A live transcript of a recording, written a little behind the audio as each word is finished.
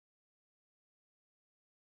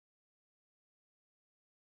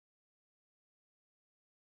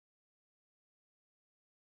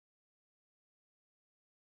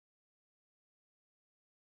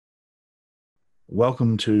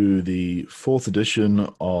Welcome to the fourth edition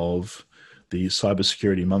of the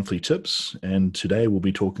Cybersecurity Monthly Tips, and today we'll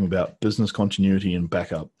be talking about business continuity and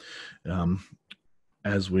backup.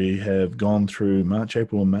 As we have gone through March,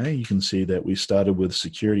 April, and May, you can see that we started with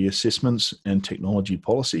security assessments and technology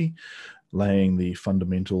policy, laying the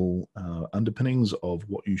fundamental underpinnings of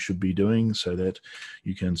what you should be doing so that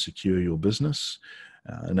you can secure your business.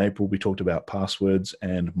 In April, we talked about passwords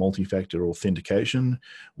and multi-factor authentication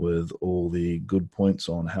with all the good points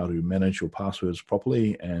on how to manage your passwords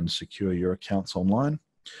properly and secure your accounts online.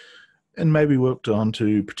 And maybe worked on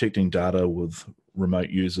to protecting data with remote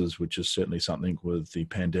users, which is certainly something with the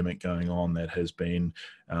pandemic going on that has been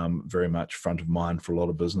very much front of mind for a lot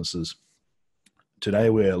of businesses. Today,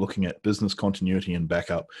 we're looking at business continuity and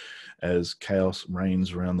backup. As chaos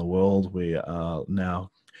reigns around the world, we are now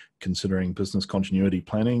considering business continuity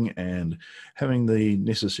planning and having the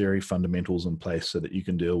necessary fundamentals in place so that you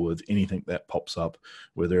can deal with anything that pops up,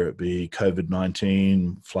 whether it be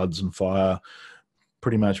COVID-19, floods and fire.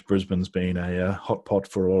 Pretty much Brisbane's been a hot pot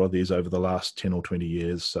for a lot of these over the last 10 or 20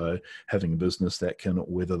 years. So having a business that can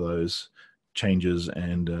weather those changes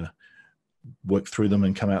and work through them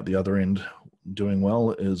and come out the other end doing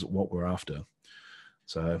well is what we're after.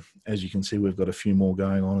 So as you can see, we've got a few more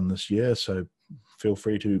going on in this year. So feel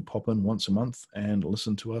free to pop in once a month and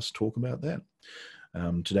listen to us talk about that.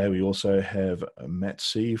 Today we also have Matt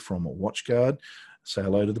See from WatchGuard. Say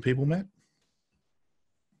hello to the people, Matt.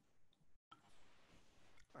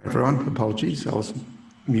 Hi everyone, apologies, I was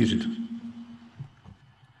muted.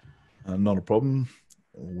 Not a problem.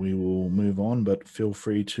 We will move on, but feel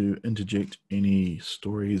free to interject any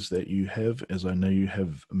stories that you have, as I know you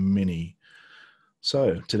have many.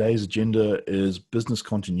 So today's agenda is business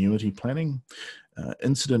continuity planning,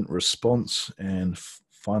 incident response, and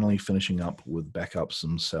finally finishing up with backups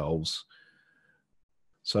themselves.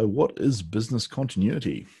 So what is business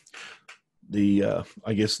continuity?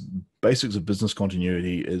 I guess, basics of business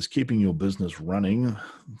continuity is keeping your business running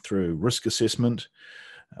through risk assessment,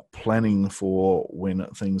 planning for when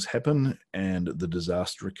things happen, and the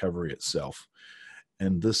disaster recovery itself.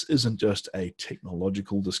 And this isn't just a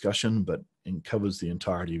technological discussion, but it covers the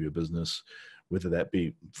entirety of your business, whether that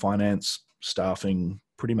be finance, staffing,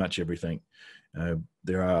 pretty much everything.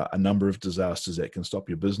 There are a number of disasters that can stop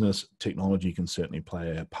your business. Technology can certainly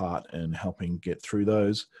play a part in helping get through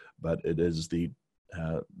those, but it is the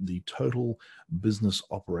total business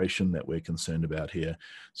operation that we're concerned about here.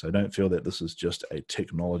 So don't feel that this is just a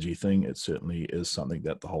technology thing. It certainly is something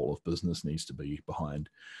that the whole of business needs to be behind.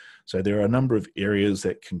 So there are a number of areas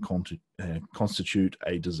that can constitute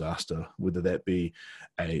a disaster, whether that be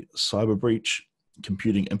a cyber breach,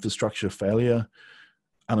 computing infrastructure failure,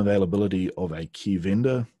 unavailability of a key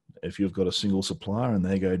vendor. If you've got a single supplier and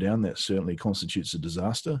they go down, that certainly constitutes a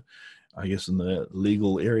disaster. I guess in the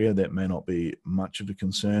legal area, that may not be much of a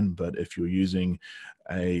concern, but if you're using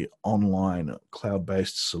an online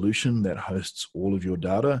cloud-based solution that hosts all of your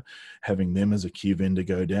data, having them as a key vendor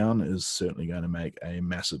go down is certainly going to make a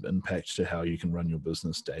massive impact to how you can run your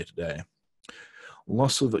business day to day.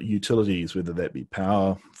 Loss of utilities, whether that be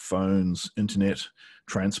power, phones, internet,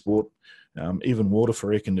 transport, even water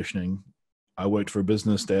for air conditioning. I worked for a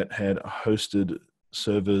business that had hosted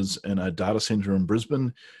servers in a data center in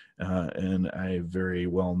Brisbane, in a very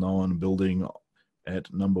well-known building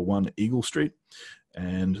at number 1 Eagle Street,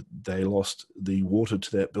 and they lost the water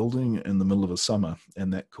to that building in the middle of the summer,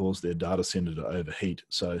 and that caused their data center to overheat.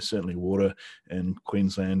 So certainly water in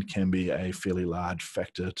Queensland can be a fairly large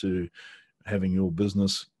factor to having your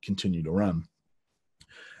business continue to run.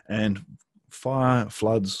 And fire,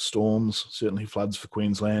 floods, storms, certainly floods for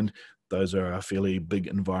Queensland, those are a fairly big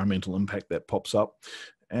environmental impact that pops up.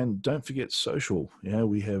 And don't forget social.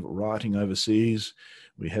 We have rioting overseas,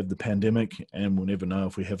 we have the pandemic, and we'll never know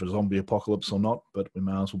if we have a zombie apocalypse or not, but we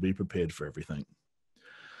may as well be prepared for everything.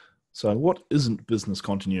 So what isn't business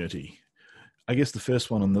continuity? I guess the first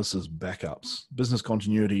one on this is backups. Business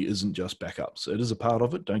continuity isn't just backups. It is a part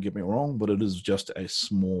of it, don't get me wrong, but it is just a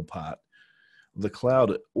small part. The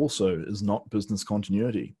cloud also is not business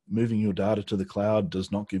continuity. Moving your data to the cloud does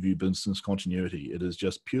not give you business continuity. It is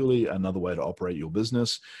just purely another way to operate your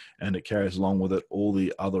business, and it carries along with it all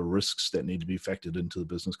the other risks that need to be factored into the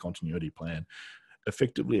business continuity plan.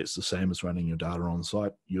 Effectively, it's the same as running your data on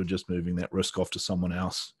site. You're just moving that risk off to someone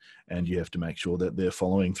else, and you have to make sure that they're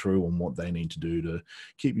following through on what they need to do to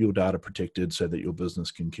keep your data protected so that your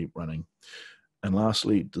business can keep running. And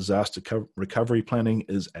lastly, disaster recovery planning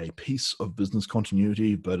is a piece of business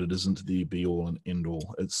continuity, but it isn't the be-all and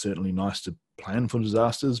end-all. It's certainly nice to plan for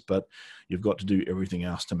disasters, but you've got to do everything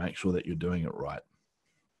else to make sure that you're doing it right.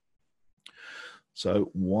 So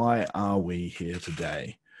why are we here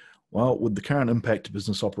today? Well, with the current impact to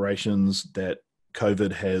business operations that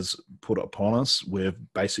COVID has put upon us, we're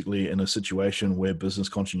basically in a situation where business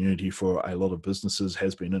continuity for a lot of businesses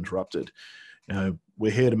has been interrupted.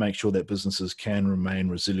 We're here to make sure that businesses can remain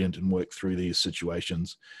resilient and work through these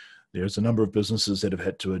situations. There's a number of businesses that have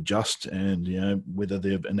had to adjust, and whether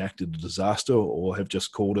they've enacted a disaster or have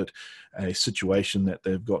just called it a situation that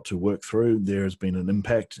they've got to work through, there has been an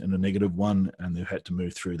impact and a negative one, and they've had to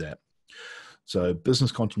move through that. So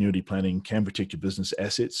business continuity planning can protect your business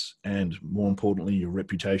assets and, more importantly, your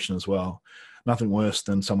reputation as well. Nothing worse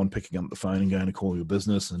than someone picking up the phone and going to call your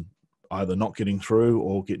business and either not getting through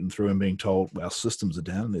or getting through and being told, well, our systems are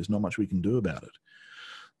down and there's not much we can do about it.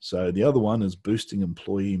 So the other one is boosting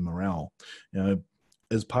employee morale.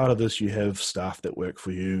 As part of this, you have staff that work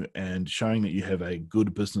for you, and showing that you have a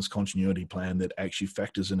good business continuity plan that actually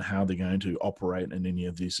factors in how they're going to operate in any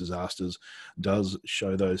of these disasters does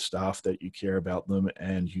show those staff that you care about them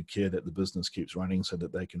and you care that the business keeps running so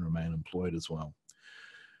that they can remain employed as well.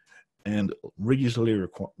 And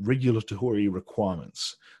regulatory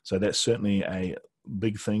requirements. So that's certainly a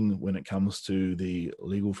big thing when it comes to the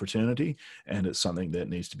legal fraternity, and it's something that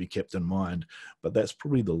needs to be kept in mind. But that's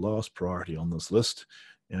probably the last priority on this list.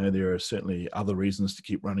 There are certainly other reasons to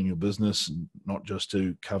keep running your business, not just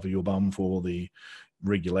to cover your bum for the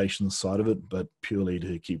regulations side of it, but purely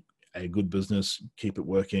to keep a good business, keep it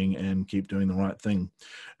working, and keep doing the right thing.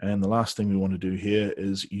 And the last thing we want to do here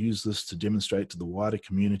is use this to demonstrate to the wider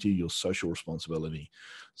community your social responsibility.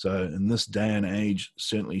 So in this day and age,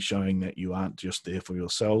 certainly showing that you aren't just there for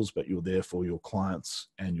yourselves, but you're there for your clients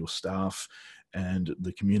and your staff, and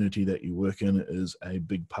the community that you work in is a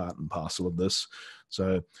big part and parcel of this.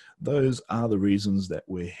 So those are the reasons that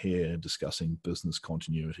we're here discussing business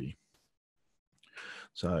continuity.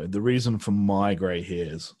 So the reason for my grey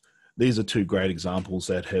hairs. These are two great examples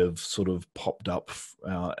that have sort of popped up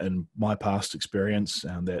in my past experience,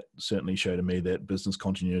 and that certainly showed to me that business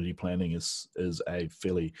continuity planning is a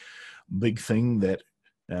fairly big thing that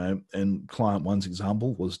in client one's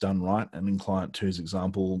example was done right, and in client two's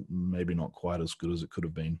example, maybe not quite as good as it could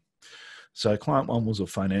have been. So client one was a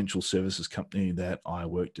financial services company that I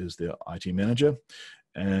worked as their IT manager,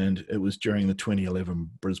 and it was during the 2011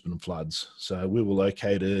 Brisbane floods. So we were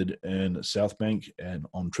located in South Bank and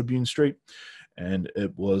on Tribune Street, and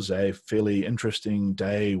it was a fairly interesting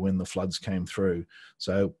day when the floods came through.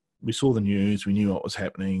 So we saw the news, we knew what was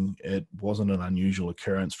happening. It wasn't an unusual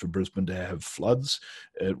occurrence for Brisbane to have floods.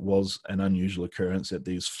 It was an unusual occurrence that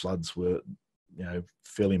these floods were,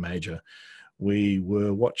 fairly major. We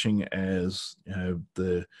were watching as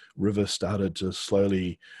the river started to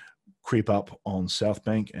slowly creep up on South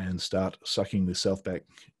Bank and start sucking the South Bank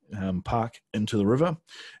Park into the river,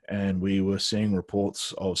 and we were seeing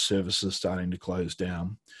reports of services starting to close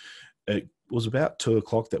down. It was about 2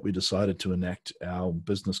 o'clock that we decided to enact our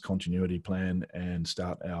business continuity plan and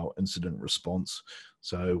start our incident response.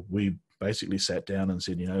 So we basically sat down and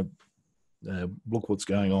said, look what's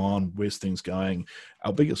going on, where's things going.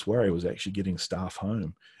 Our biggest worry was actually getting staff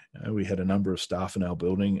home. We had a number of staff in our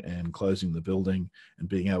building, and closing the building and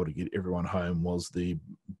being able to get everyone home was the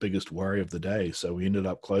biggest worry of the day. So we ended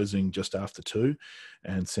up closing just after 2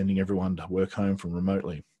 and sending everyone to work home from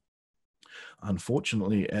remotely.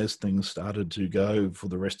 Unfortunately, as things started to go for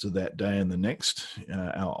the rest of that day and the next,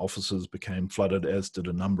 our offices became flooded, as did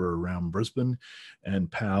a number around Brisbane,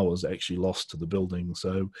 and power was actually lost to the building.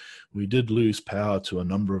 So we did lose power to a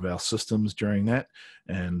number of our systems during that,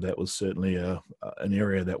 and that was certainly an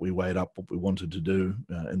area that we weighed up what we wanted to do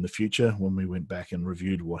in the future when we went back and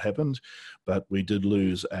reviewed what happened. But we did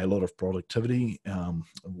lose a lot of productivity.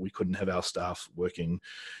 We couldn't have our staff working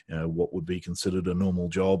what would be considered a normal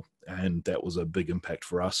job, and that was a big impact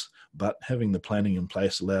for us. But having the planning in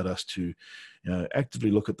place allowed us to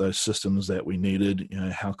actively look at those systems that we needed.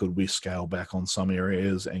 How could we scale back on some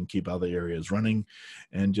areas and keep other areas running,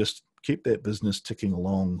 and just keep that business ticking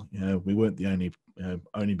along. We weren't the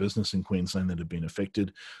only business in Queensland that had been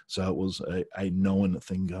affected, so it was a known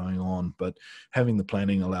thing going on. But having the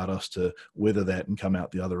planning allowed us to weather that and come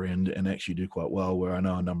out the other end and actually do quite well, where I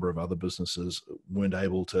know a number of other businesses weren't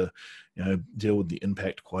able to deal with the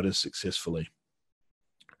impact quite as successfully.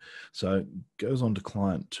 So it goes on to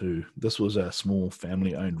client 2. This was a small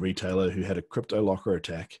family-owned retailer who had a crypto locker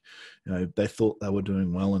attack. They thought they were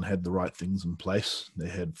doing well and had the right things in place. They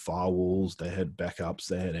had firewalls, they had backups,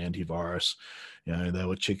 they had antivirus. They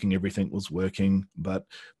were checking everything was working, but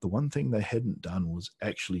the one thing they hadn't done was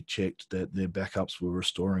actually checked that their backups were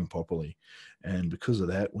restoring properly. And because of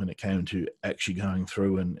that, when it came to actually going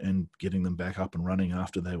through and getting them back up and running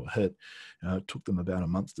after they were hit, it took them about a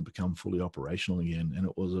month to become fully operational again. And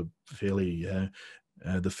it was a fairly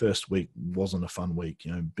the first week wasn't a fun week.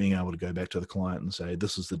 Being able to go back to the client and say,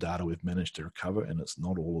 this is the data we've managed to recover, and it's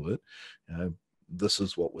not all of it. This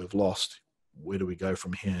is what we've lost. Where do we go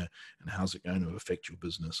from here, and how's it going to affect your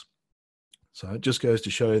business? So it just goes to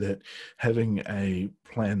show that having a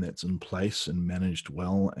plan that's in place and managed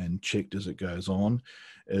well and checked as it goes on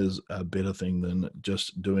is a better thing than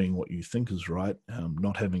just doing what you think is right,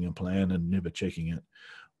 not having a plan and never checking it.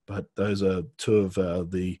 But those are two of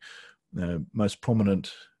the most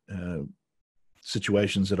prominent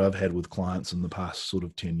situations that I've had with clients in the past sort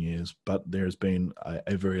of 10 years, but there's been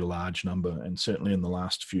a very large number, and certainly in the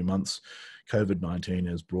last few months, COVID-19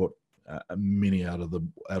 has brought many out of the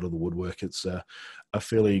woodwork. It's a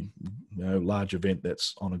fairly large event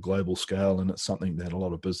that's on a global scale, and it's something that a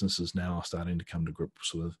lot of businesses now are starting to come to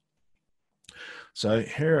grips with. So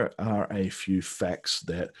here are a few facts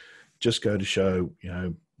that just go to show,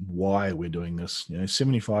 why we're doing this.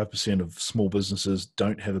 75% of small businesses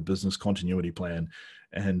don't have a business continuity plan,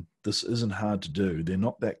 and this isn't hard to do. They're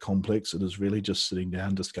not that complex. It is really just sitting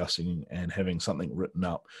down, discussing, and having something written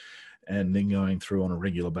up, and then going through on a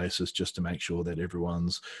regular basis just to make sure that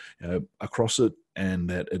everyone's across it and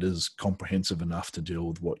that it is comprehensive enough to deal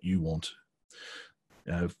with what you want.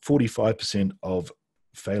 45% of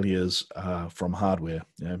failures are from hardware.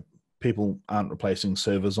 People aren't replacing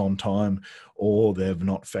servers on time, or they've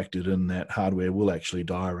not factored in that hardware will actually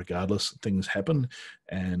die regardless. Things happen,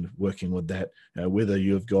 and working with that, whether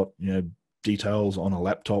you've got details on a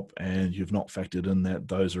laptop and you've not factored in that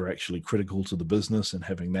those are actually critical to the business and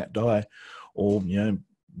having that die, or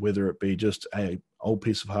whether it be just a old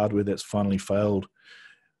piece of hardware that's finally failed.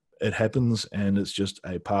 It happens, and it's just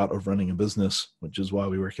a part of running a business, which is why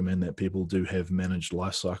we recommend that people do have managed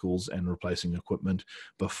life cycles and replacing equipment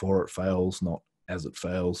before it fails, not as it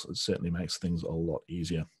fails. It certainly makes things a lot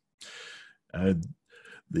easier.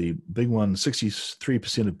 The big one,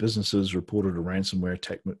 63% of businesses reported a ransomware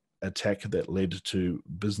attack that led to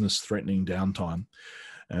business-threatening downtime.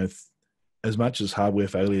 As much as hardware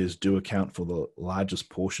failures do account for the largest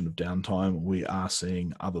portion of downtime, we are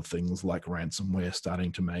seeing other things like ransomware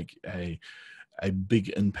starting to make a big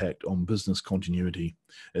impact on business continuity.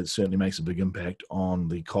 It certainly makes a big impact on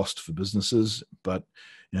the cost for businesses, but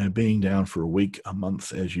being down for a week, a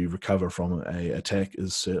month as you recover from an attack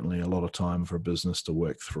is certainly a lot of time for a business to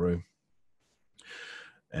work through.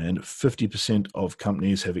 And 50% of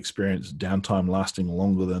companies have experienced downtime lasting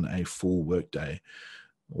longer than a full workday.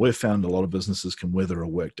 We've found a lot of businesses can weather a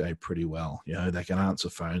workday pretty well. They can answer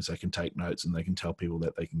phones, they can take notes, and they can tell people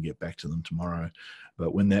that they can get back to them tomorrow.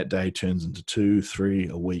 But when that day turns into 2, 3,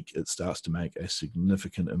 a week, it starts to make a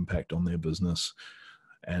significant impact on their business.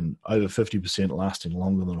 And over 50% lasting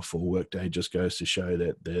longer than a full workday just goes to show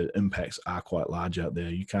that the impacts are quite large out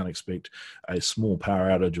there. You can't expect a small power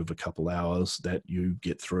outage of a couple hours that you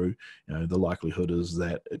get through. The likelihood is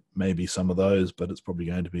that it may be some of those, but it's probably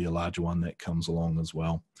going to be a larger one that comes along as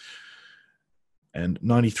well. And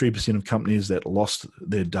 93% of companies that lost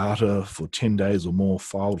their data for 10 days or more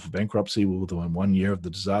filed for bankruptcy within 1 year of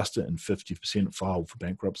the disaster, and 50% filed for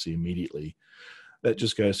bankruptcy immediately. That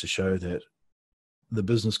just goes to show that the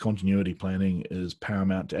business continuity planning is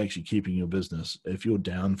paramount to actually keeping your business. If you're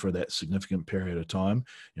down for that significant period of time,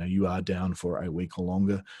 you are down for a week or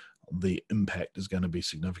longer, the impact is going to be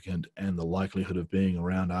significant, and the likelihood of being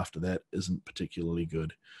around after that isn't particularly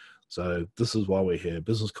good. So this is why we're here.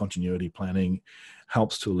 Business continuity planning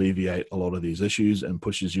helps to alleviate a lot of these issues and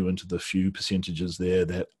pushes you into the few percentages there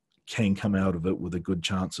that can come out of it with a good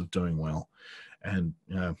chance of doing well. And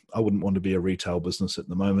I wouldn't want to be a retail business at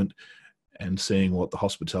the moment. And seeing what the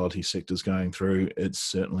hospitality sector is going through, it's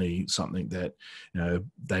certainly something that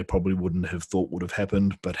they probably wouldn't have thought would have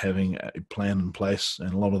happened. But having a plan in place,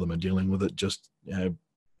 and a lot of them are dealing with it, just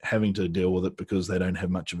having to deal with it because they don't have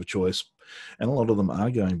much of a choice. And a lot of them are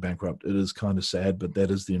going bankrupt. It is kind of sad, but that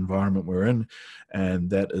is the environment we're in, and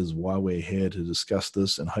that is why we're here to discuss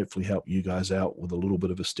this and hopefully help you guys out with a little bit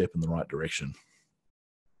of a step in the right direction.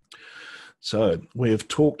 So we have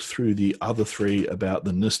talked through the other three about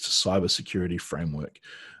the NIST cybersecurity framework.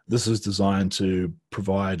 This is designed to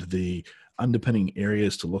provide the underpinning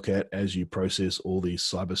areas to look at as you process all these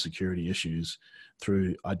cybersecurity issues,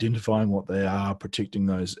 through identifying what they are, protecting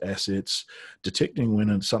those assets, detecting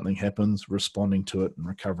when something happens, responding to it, and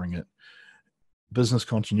recovering it. business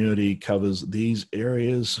continuity covers these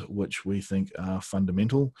areas, which we think are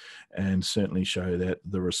fundamental, and certainly show that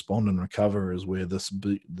the respond and recover is where the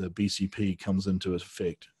BCP comes into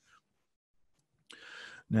effect.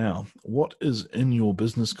 Now, what is in your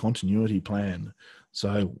business continuity plan?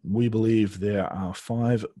 So we believe there are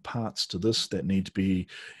 5 parts to this that need to be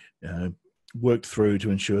worked through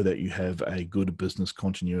to ensure that you have a good business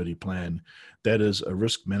continuity plan. That is a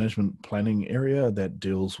risk management planning area that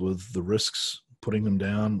deals with the risks, putting them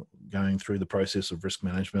down, going through the process of risk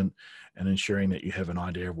management, and ensuring that you have an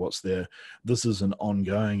idea of what's there. This is an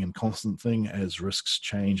ongoing and constant thing as risks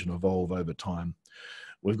change and evolve over time.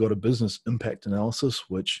 We've got a business impact analysis,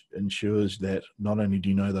 which ensures that not only do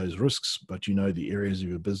you know those risks, but you know the areas of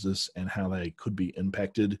your business and how they could be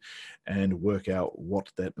impacted, and work out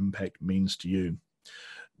what that impact means to you.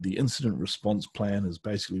 The incident response plan is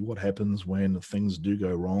basically what happens when things do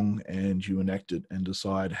go wrong, and you enact it and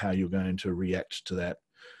decide how you're going to react to that.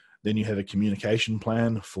 Then you have a communication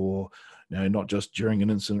plan for, not just during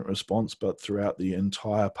an incident response, but throughout the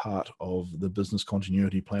entire part of the business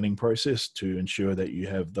continuity planning process, to ensure that you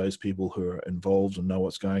have those people who are involved and know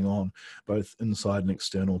what's going on, both inside and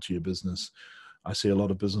external to your business. I see a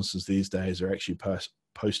lot of businesses these days are actually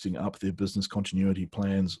posting up their business continuity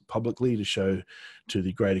plans publicly to show to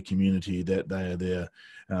the greater community that they are there.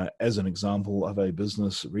 As an example of a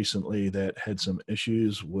business recently that had some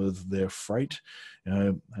issues with their freight,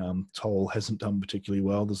 Toll hasn't done particularly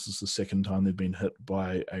well. This is the second time they've been hit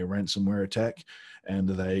by a ransomware attack, and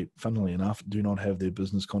they, funnily enough, do not have their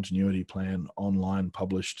business continuity plan online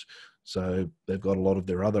published. So they've got a lot of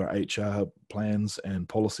their other HR plans and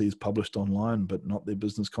policies published online, but not their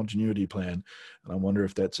business continuity plan. And I wonder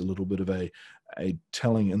if that's a little bit of a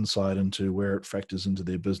telling insight into where it factors into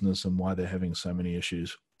their business and why they're having so many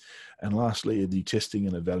issues. And lastly, the testing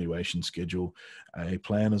and evaluation schedule. A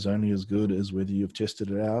plan is only as good as whether you've tested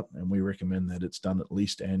it out, and we recommend that it's done at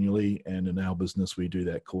least annually. And in our business, we do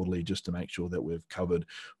that quarterly just to make sure that we've covered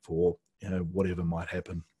for whatever might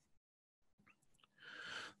happen.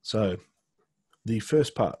 So the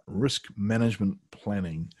first part, risk management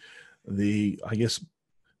planning. The,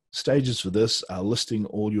 stages for this are listing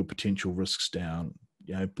all your potential risks down,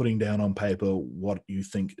 putting down on paper what you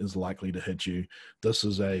think is likely to hit you. This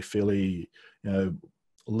is a fairly,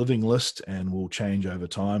 living list and will change over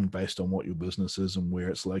time based on what your business is and where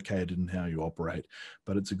it's located and how you operate.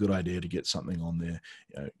 But it's a good idea to get something on there.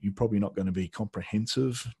 You're probably not going to be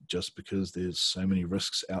comprehensive just because there's so many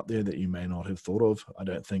risks out there that you may not have thought of. I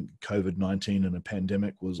don't think COVID-19 and a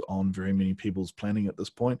pandemic was on very many people's planning at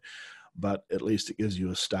this point, but at least it gives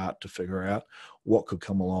you a start to figure out what could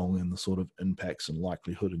come along and the sort of impacts and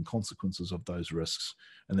likelihood and consequences of those risks.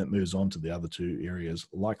 And that moves on to the other 2 areas.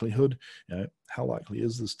 Likelihood, how likely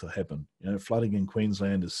is this to happen? Flooding in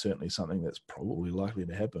Queensland is certainly something that's probably likely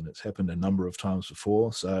to happen. It's happened a number of times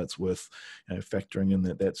before, so it's worth factoring in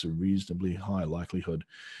that that's a reasonably high likelihood.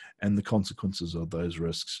 And the consequences of those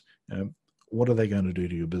risks. What are they going to do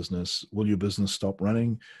to your business? Will your business stop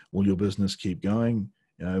running? Will your business keep going?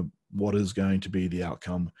 What is going to be the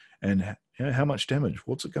outcome, and how much damage?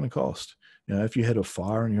 What's it going to cost? If you had a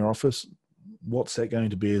fire in your office, what's that going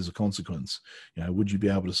to be as a consequence? Would you be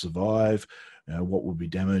able to survive? What would be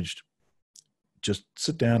damaged? Just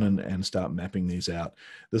sit down and start mapping these out.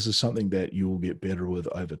 This is something that you will get better with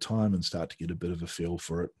over time and start to get a bit of a feel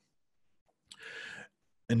for it.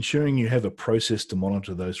 Ensuring you have a process to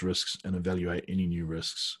monitor those risks and evaluate any new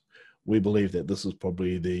risks. We believe that this is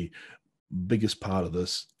probably the biggest part of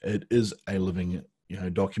this. It is a living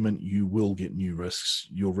document. You will get new risks.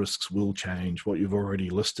 Your risks will change. What you've already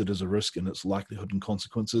listed as a risk and its likelihood and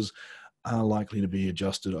consequences are likely to be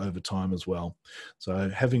adjusted over time as well. So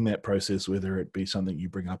having that process, whether it be something you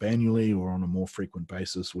bring up annually or on a more frequent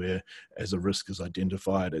basis, where as a risk is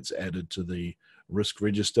identified, it's added to the risk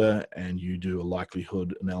register and you do a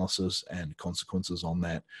likelihood analysis and consequences on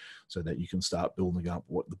that, so that you can start building up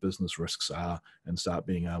what the business risks are and start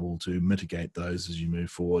being able to mitigate those as you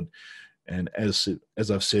move forward. And as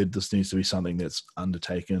I've said, this needs to be something that's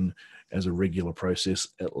undertaken as a regular process,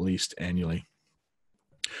 at least annually.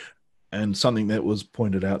 And something that was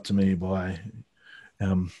pointed out to me by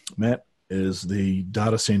Matt is the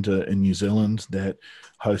data center in New Zealand that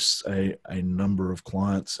hosts a number of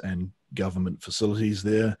clients and government facilities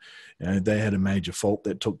there. They had a major fault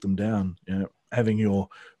that took them down. Having your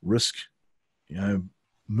risk,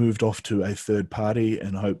 moved off to a third party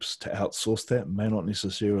in hopes to outsource that may not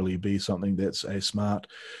necessarily be something that's a smart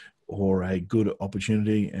or a good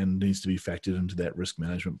opportunity, and needs to be factored into that risk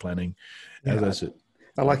management planning. Yeah, As I said,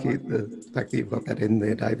 I like the fact that you've got that in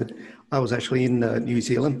there, David. I was actually in New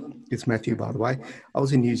Zealand. It's Matthew, by the way. I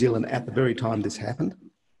was in New Zealand at the very time this happened.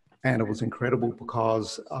 And it was incredible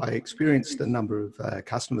because I experienced a number of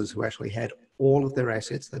customers who actually had all of their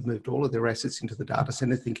assets. They've moved all of their assets into the data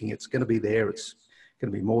center thinking it's going to be there. It's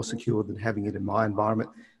going to be more secure than having it in my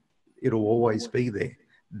environment. It'll always be there.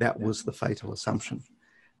 That was the fatal assumption.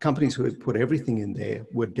 Companies who had put everything in there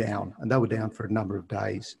were down, and they were down for a number of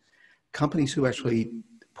days. Companies who actually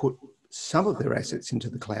put some of their assets into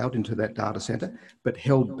the cloud, into that data center, but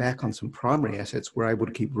held back on some primary assets were able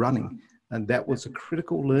to keep running. And that was a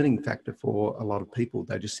critical learning factor for a lot of people.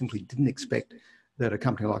 They just simply didn't expect that a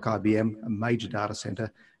company like IBM, a major data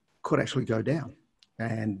center, could actually go down.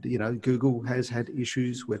 And, you know, Google has had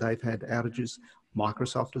issues where they've had outages,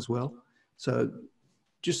 Microsoft as well. So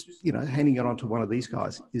just, you know, handing it on to one of these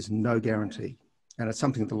guys is no guarantee. And it's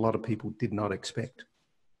something that a lot of people did not expect.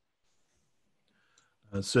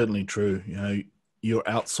 Certainly true. You know, you're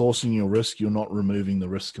outsourcing your risk. You're not removing the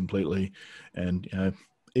risk completely. And, you know,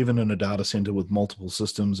 even in a data center with multiple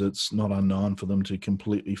systems, it's not unknown for them to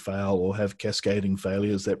completely fail or have cascading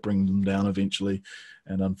failures that bring them down eventually.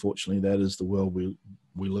 And unfortunately, that is the world we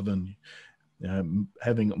live in.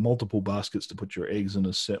 Having multiple baskets to put your eggs in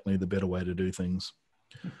is certainly the better way to do things.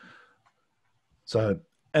 So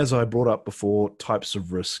as I brought up before, types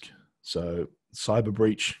of risk. So cyber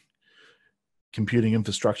breach, computing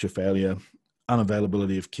infrastructure failure,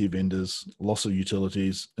 unavailability of key vendors, loss of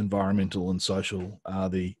utilities, environmental and social are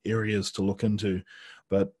the areas to look into,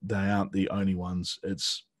 but they aren't the only ones.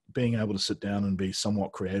 It's being able to sit down and be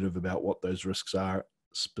somewhat creative about what those risks are,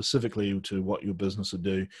 specifically to what your business would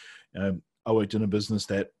do. I worked in a business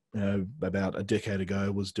that about a decade ago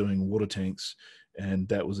was doing water tanks, and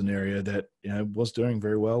that was an area that was doing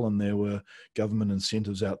very well, and there were government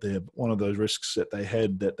incentives out there. One of those risks that they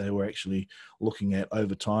had that they were actually looking at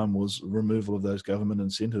over time was removal of those government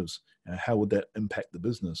incentives. How would that impact the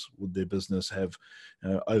business? Would their business have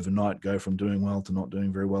overnight go from doing well to not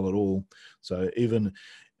doing very well at all? So even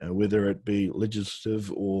whether it be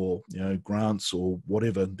legislative or grants or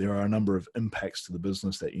whatever, there are a number of impacts to the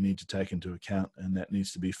business that you need to take into account, and that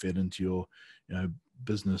needs to be fed into your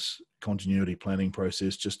business continuity planning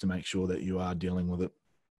process just to make sure that you are dealing with it.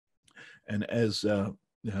 And as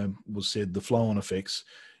was said, the flow-on effects.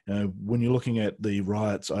 When you're looking at the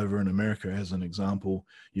riots over in America as an example,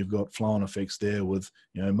 you've got flow-on effects there with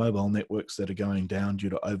mobile networks that are going down due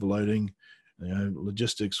to overloading,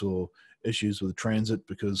 logistics or issues with transit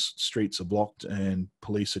because streets are blocked and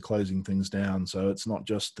police are closing things down. So it's not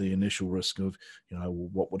just the initial risk of,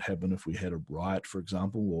 what would happen if we had a riot, for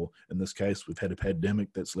example, or in this case, we've had a pandemic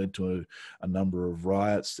that's led to a number of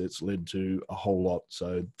riots that's led to a whole lot.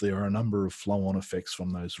 So there are a number of flow-on effects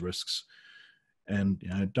from those risks. And,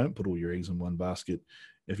 don't put all your eggs in one basket.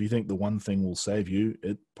 If you think the one thing will save you,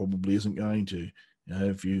 it probably isn't going to.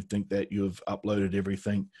 If you think that you've uploaded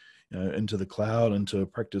everything into the cloud, into a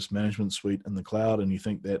practice management suite in the cloud, and you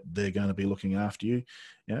think that they're going to be looking after you,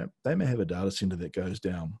 they may have a data center that goes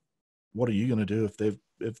down. What are you going to do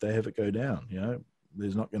if they have it go down?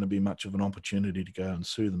 There's not going to be much of an opportunity to go and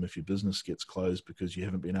sue them if your business gets closed because you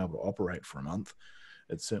haven't been able to operate for a month.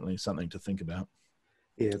 It's certainly something to think about.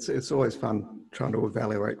 Yeah, it's always fun trying to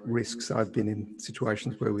evaluate risks. I've been in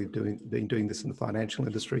situations where we've been doing this in the financial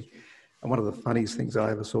industry, and one of the funniest things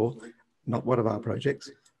I ever saw, not one of our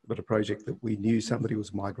projects, but a project that we knew somebody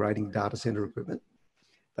was migrating data center equipment.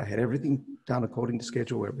 They had everything done according to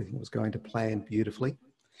schedule. Everything was going to plan beautifully.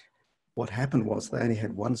 What happened was they only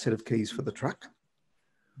had one set of keys for the truck.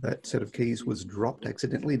 That set of keys was dropped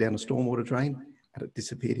accidentally down a stormwater drain, and it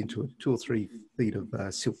disappeared into 2 or 3 feet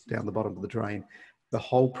of silt down the bottom of the drain. The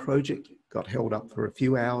whole project got held up for a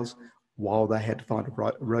few hours while they had to find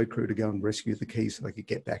a road crew to go and rescue the keys so they could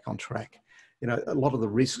get back on track. A lot of the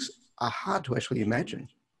risks are hard to actually imagine,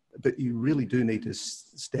 but you really do need to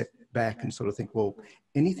step back and sort of think, well,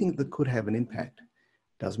 anything that could have an impact,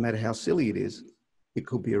 doesn't matter how silly it is, it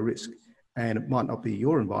could be a risk. And it might not be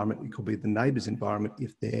your environment, it could be the neighbour's environment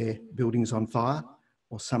if their building's on fire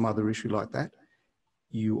or some other issue like that.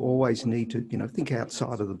 You always need to, think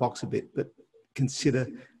outside of the box a bit, but consider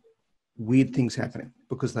weird things happening,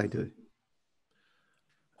 because they do.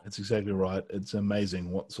 That's exactly right. It's amazing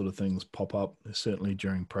what sort of things pop up, certainly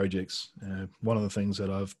during projects. One of the things that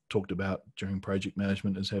I've talked about during project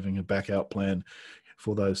management is having a backup plan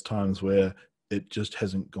for those times where it just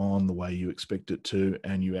hasn't gone the way you expect it to,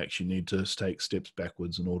 and you actually need to take steps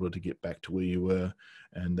backwards in order to get back to where you were.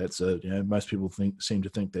 And that's most people seem to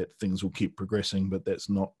think that things will keep progressing, but that's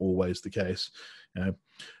not always the case.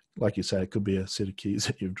 Like you say, it could be a set of keys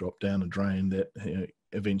that you've dropped down a drain that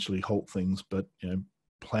eventually halt things, but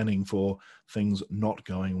planning for things not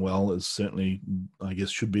going well is certainly, I guess,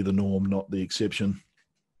 should be the norm, not the exception.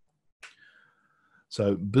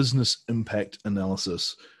 So business impact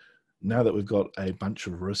analysis. Now that we've got a bunch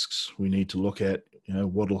of risks, we need to look at,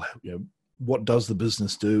 what does the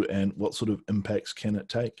business do and what sort of impacts can it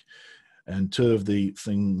take? And two of the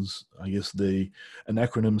things, I guess, the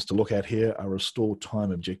acronyms to look at here are restore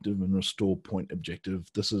time objective and restore point objective.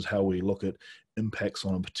 This is how we look at impacts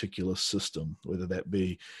on a particular system, whether that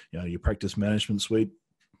be, your practice management suite,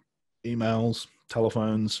 emails,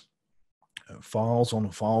 telephones, files on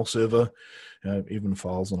a file server, even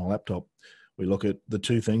files on a laptop. We look at the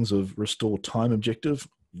two things of restore time objective.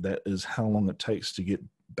 That is how long it takes to get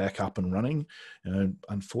back up and running.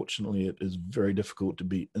 Unfortunately, it is very difficult to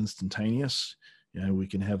be instantaneous. We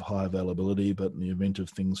can have high availability, but in the event of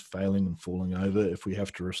things failing and falling over, if we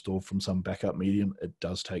have to restore from some backup medium, it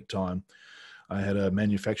does take time. I had a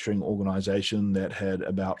manufacturing organization that had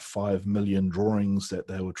about 5 million drawings that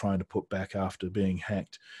they were trying to put back after being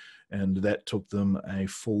hacked. And that took them a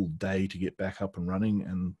full day to get back up and running,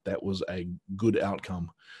 and that was a good outcome.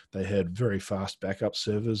 They had very fast backup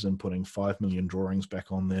servers, and putting 5 million drawings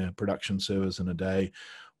back on their production servers in a day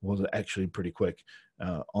was actually pretty quick.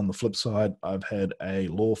 On the flip side, I've had a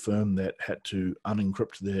law firm that had to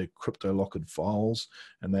unencrypt their crypto-locked files,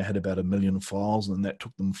 and they had about 1 million files, and that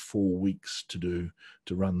took them 4 weeks to do,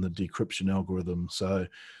 to run the decryption algorithm. So,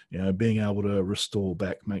 being able to restore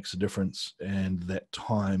back makes a difference, and that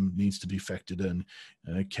time needs to be factored in.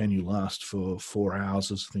 Can you last for 4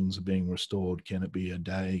 hours as things are being restored? Can it be a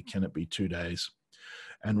day? Can it be 2 days?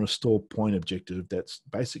 And restore point objective, that's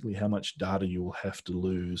basically how much data you will have to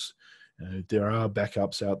lose. There are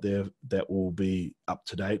backups out there that will be up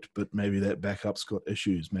to date, but maybe that backup's got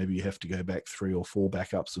issues. Maybe you have to go back 3 or 4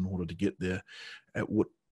 backups in order to get there. At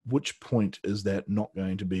which point is that not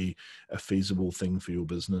going to be a feasible thing for your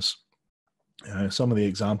business? Some of the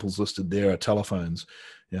examples listed there are telephones.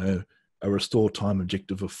 A restore time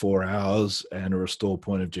objective of 4 hours and a restore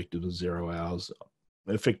point objective of 0 hours.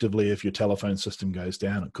 Effectively, if your telephone system goes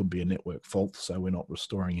down, it could be a network fault, so we're not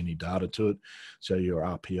restoring any data to it. So your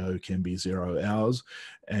RPO can be 0 hours.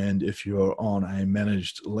 And if you're on a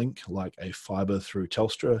managed link, like a fiber through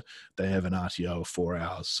Telstra, they have an RTO of 4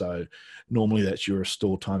 hours. So normally that's your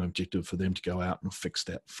restore time objective for them to go out and fix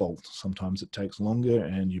that fault. Sometimes it takes longer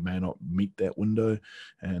and you may not meet that window,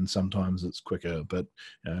 and sometimes it's quicker. But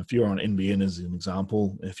if you're on NBN as an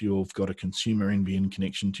example, if you've got a consumer NBN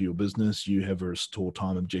connection to your business, you have a restore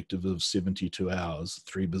time objective of 72 hours,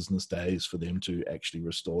 3 business days for them to actually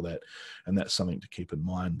restore that. And that's something to keep in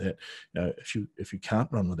mind, that if you can't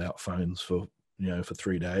run without phones for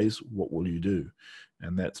 3 days, what will you do?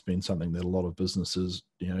 And that's been something that a lot of businesses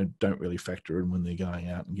don't really factor in when they're going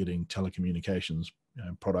out and getting telecommunications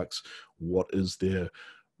products. What is their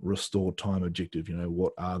restore time objective?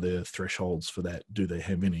 What are their thresholds for that? Do they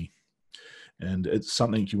have any? And it's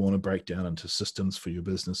something you want to break down into systems for your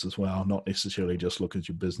business as well, not necessarily just look at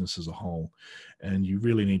your business as a whole. And you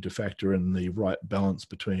really need to factor in the right balance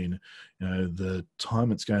between, the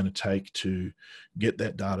time it's going to take to get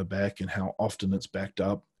that data back and how often it's backed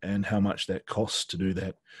up and how much that costs to do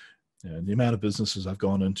that. The amount of businesses I've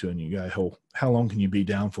gone into, and you go, how long can you be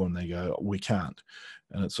down for? And they go, we can't.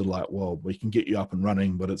 And it's sort of like, well, we can get you up and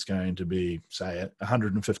running, but it's going to be, say,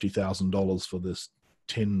 $150,000 for this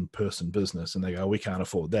 10-person business. And they go, we can't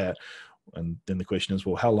afford that. And then the question is,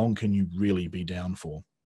 well, how long can you really be down for?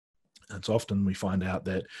 And it's often we find out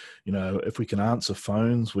that, if we can answer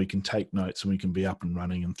phones, we can take notes and we can be up and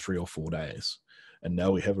running in 3 or 4 days. And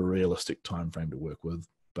now we have a realistic time frame to work with.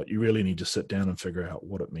 But you really need to sit down and figure out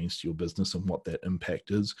what it means to your business and what that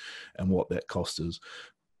impact is and what that cost is.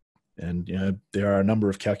 And, there are a number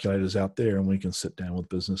of calculators out there, and we can sit down with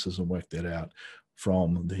businesses and work that out,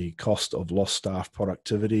 from the cost of lost staff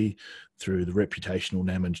productivity through the reputational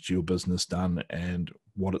damage to your business done and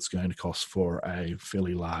what it's going to cost for a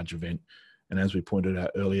fairly large event. And as we pointed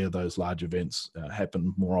out earlier, those large events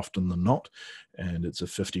happen more often than not. And it's a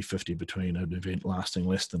 50-50 between an event lasting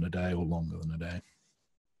less than a day or longer than a day.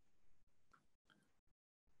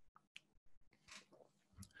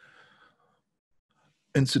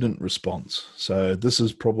 Incident response. So this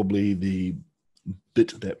is probably the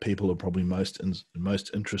bit that people are probably most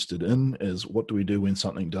interested in, is what do we do when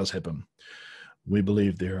something does happen? We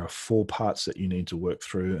believe there are 4 parts that you need to work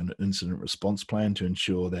through an incident response plan to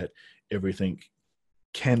ensure that everything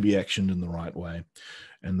can be actioned in the right way.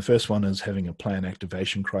 And the first one is having a plan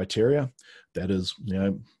activation criteria. That is,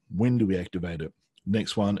 when do we activate it?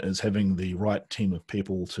 Next one is having the right team of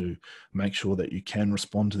people to make sure that you can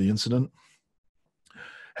respond to the incident.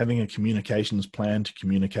 Having a communications plan to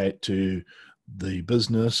communicate to the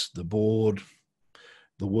business, the board,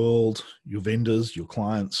 the world, your vendors, your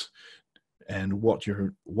clients, and what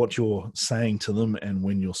you're saying to them, and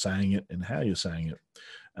when you're saying it, and how you're saying it.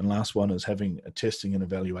 And last one is having a testing and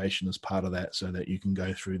evaluation as part of that, so that you can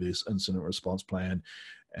go through this incident response plan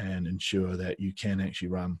and ensure that you can actually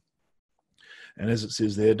run. And as it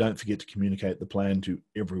says there, don't forget to communicate the plan to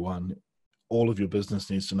everyone. All of your business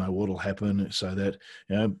needs to know what will happen, so that,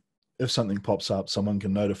 you know, if something pops up, someone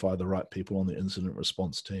can notify the right people on the incident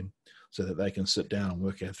response team, so that they can sit down and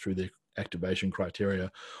work out through their activation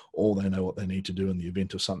criteria, or they know what they need to do in the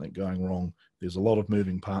event of something going wrong. There's a lot of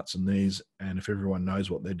moving parts in these, and if everyone knows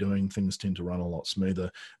what they're doing, things tend to run a lot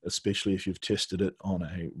smoother, especially if you've tested it on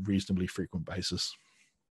a reasonably frequent basis.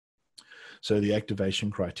 So the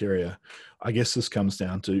activation criteria, I guess this comes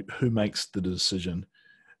down to who makes the decision.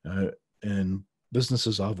 In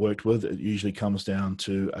businesses I've worked with, it usually comes down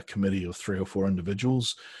to a committee of 3 or 4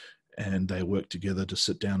 individuals, and they work together to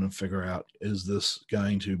sit down and figure out, is this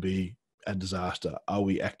going to be a disaster? Are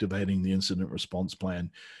we activating the incident response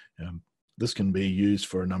plan? This can be used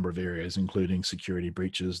for a number of areas, including security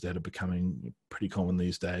breaches that are becoming pretty common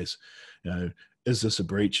these days. Is this a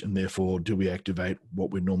breach, and therefore do we activate what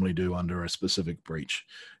we normally do under a specific breach?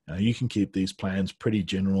 You can keep these plans pretty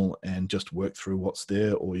general and just work through what's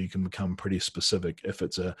there, or you can become pretty specific. If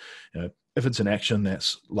it's an action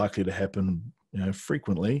that's likely to happen,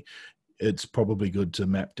 frequently, it's probably good to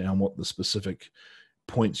map down what the specific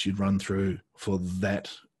points you'd run through for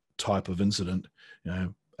that type of incident.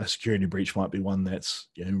 A security breach might be one that's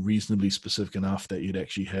reasonably specific enough that you'd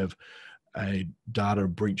actually have a data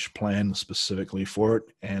breach plan specifically for it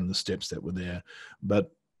and the steps that were there. But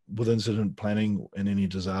with incident planning in any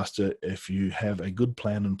disaster, if you have a good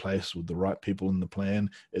plan in place with the right people in the plan,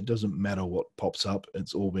 it doesn't matter what pops up.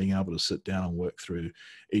 It's all being able to sit down and work through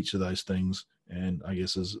each of those things. And I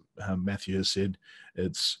guess, as Matthew has said,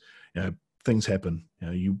 it's, things happen.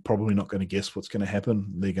 You're probably not going to guess what's going to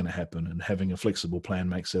happen. They're going to happen. And having a flexible plan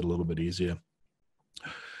makes it a little bit easier.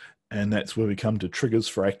 And that's where we come to triggers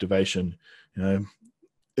for activation.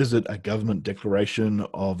 Is it a government declaration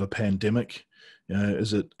of a pandemic?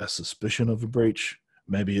 Is it a suspicion of a breach?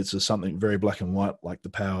 Maybe it's something very black and white, like the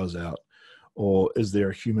power's out. Or is there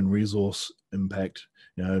a human resource impact?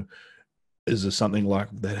 Is there something like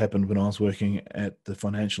that happened when I was working at the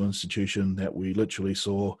financial institution, that we literally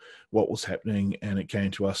saw what was happening, and it came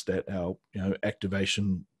to us that our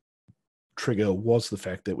activation trigger was the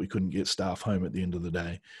fact that we couldn't get staff home at the end of the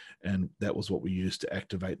day, and that was what we used to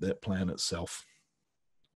activate that plan itself.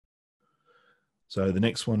 So the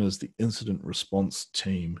next one is the incident response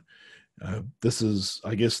team. This is,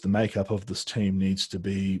 I guess, the makeup of this team needs to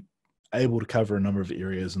be able to cover a number of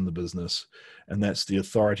areas in the business, and that's the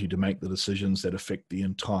authority to make the decisions that affect the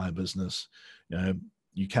entire business.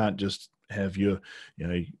 You can't just have your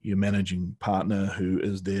managing partner who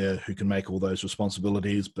is there, who can make all those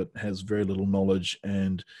responsibilities, but has very little knowledge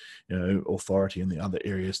and authority in the other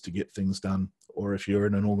areas to get things done. Or if you're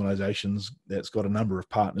in an organization that's got a number of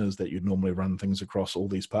partners that you'd normally run things across all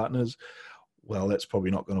these partners, well, that's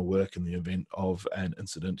probably not going to work in the event of an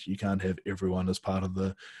incident. You can't have everyone as part of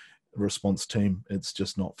the response team. It's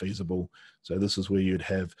just not feasible. So this is where you'd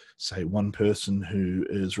have, say, one person who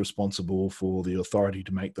is responsible for the authority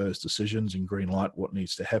to make those decisions and green light what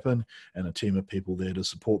needs to happen, and a team of people there to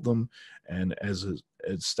support them. And as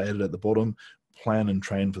it's stated at the bottom, plan and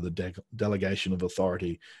train for the delegation of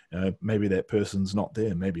authority. Maybe that person's not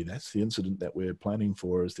there. Maybe that's the incident that we're planning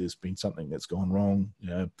for, is there's been something that's gone wrong.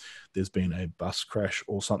 There's been a bus crash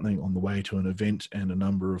or something on the way to an event, and a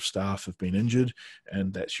number of staff have been injured,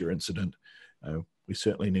 and that's your incident. We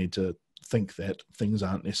certainly need to think that things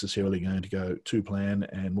aren't necessarily going to go to plan,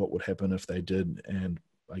 and what would happen if they did, and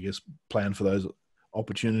I guess plan for those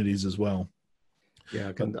opportunities as well. Yeah,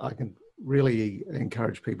 I can really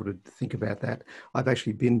encourage people to think about that. I've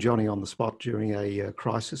actually been Johnny on the spot during a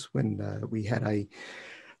crisis when we had a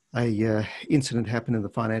incident happen in the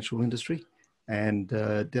financial industry, and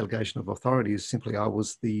delegation of authority is simply, I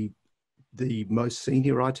was the most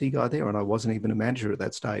senior IT guy there, and I wasn't even a manager at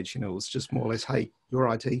that stage. It was just more or less, hey,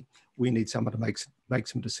 you're IT, we need someone to make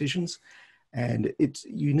some decisions. And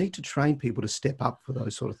you need to train people to step up for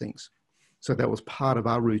those sort of things. So that was part of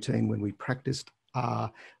our routine when we practiced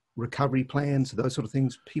our recovery plans, those sort of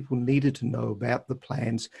things. People needed to know about the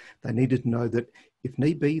plans. They needed to know that if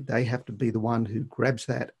need be, they have to be the one who grabs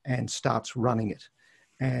that and starts running it.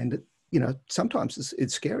 And sometimes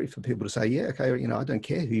it's scary for people to say, yeah, okay, I don't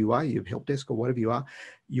care who you are, you're help desk or whatever you are,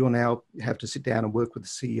 you'll now have to sit down and work with the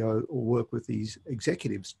CEO or work with these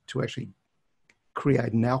executives to actually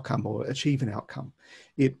create an outcome or achieve an outcome.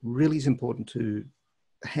 It really is important to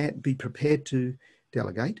be prepared to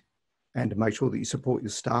delegate and to make sure that you support your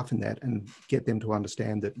staff in that and get them to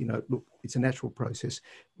understand that, look, it's a natural process.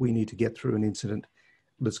 We need to get through an incident.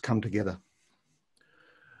 Let's come together.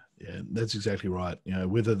 Yeah, that's exactly right.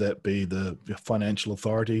 Whether that be the financial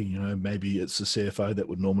authority, maybe it's the CFO that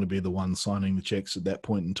would normally be the one signing the checks at that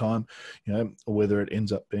point in time, or whether it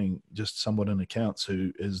ends up being just someone in accounts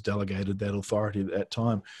who is delegated that authority at that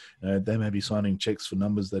time. They may be signing checks for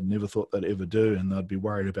numbers they'd never thought they'd ever do, and they'd be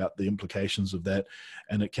worried about the implications of that,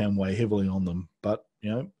 and it can weigh heavily on them. But,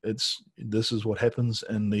 this is what happens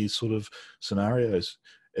in these sort of scenarios.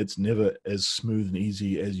 It's never as smooth and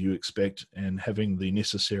easy as you expect, and having the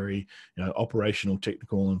necessary, operational,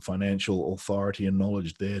 technical, and financial authority and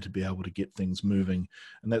knowledge there to be able to get things moving.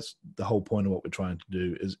 And that's the whole point of what we're trying to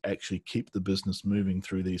do, is actually keep the business moving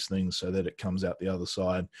through these things so that it comes out the other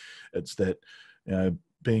side. It's that,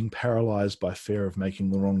 being paralyzed by fear of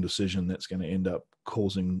making the wrong decision that's going to end up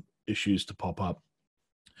causing issues to pop up.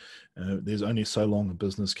 There's only so long a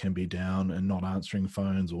business can be down and not answering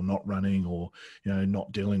phones or not running, or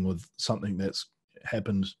not dealing with something that's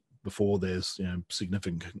happened before. There's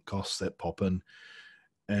significant costs that pop in.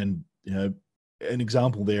 And an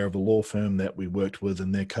example there of a law firm that we worked with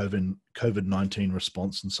in their COVID-19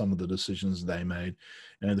 response and some of the decisions they made.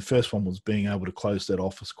 The first one was being able to close that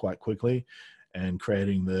office quite quickly and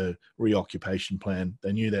creating the reoccupation plan.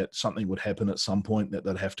 They knew that something would happen at some point, that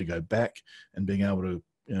they'd have to go back, and being able to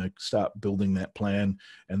start building that plan.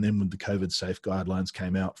 And then when the COVID safe guidelines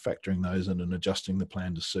came out, factoring those in and adjusting the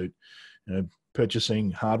plan to suit,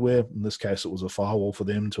 purchasing hardware. In this case, it was a firewall for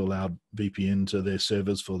them to allow VPN to their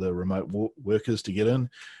servers for the remote workers to get in.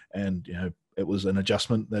 And, it was an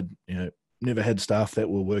adjustment that, never had staff that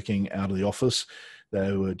were working out of the office.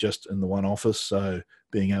 They were just in the one office. So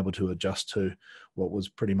being able to adjust to what was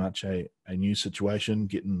pretty much a new situation,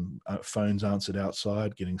 getting phones answered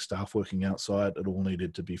outside, getting staff working outside, it all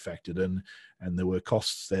needed to be factored in. And there were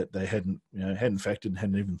costs that they hadn't factored and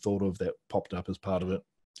hadn't even thought of that popped up as part of it.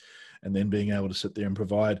 And then being able to sit there and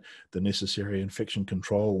provide the necessary infection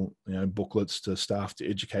control, booklets to staff to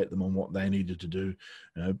educate them on what they needed to do,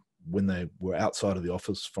 when they were outside of the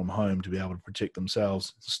office from home, to be able to protect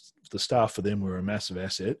themselves. The staff for them were a massive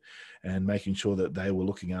asset, and making sure that they were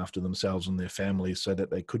looking after themselves and their families so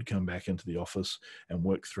that they could come back into the office and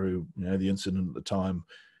work through, the incident at the time.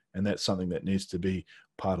 And that's something that needs to be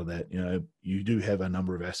part of that. You do have a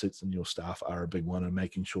number of assets, and your staff are a big one, and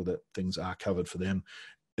making sure that things are covered for them.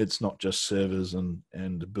 It's not just servers and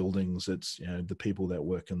buildings, it's, the people that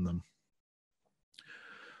work in them.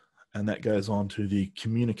 And that goes on to the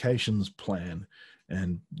communications plan.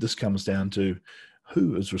 And this comes down to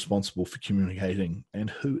who is responsible for communicating and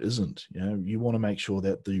who isn't. You want to make sure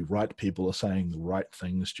that the right people are saying the right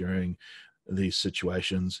things during these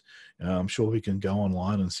situations. I'm sure we can go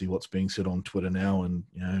online and see what's being said on Twitter now,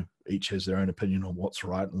 and each has their own opinion on what's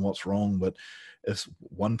right and what's wrong. But if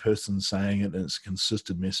one person's saying it and it's a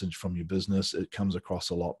consistent message from your business, it comes across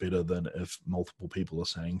a lot better than if multiple people are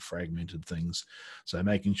saying fragmented things. So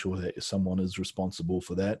making sure that someone is responsible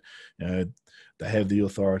for that, they have the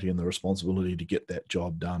authority and the responsibility to get that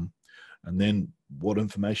job done. And then what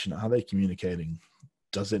information are they communicating?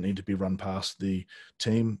 Does that need to be run past the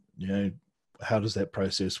team? How does that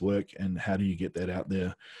process work, and how do you get that out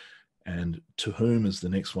there? And to whom is the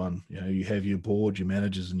next one? You have your board, your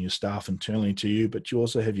managers, and your staff internally to you, but you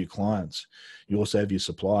also have your clients. You also have your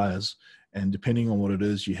suppliers. And depending on what it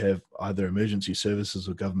is, you have either emergency services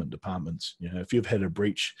or government departments. If you've had a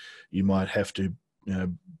breach, you might have to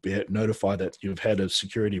be notified that you've had a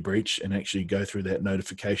security breach and actually go through that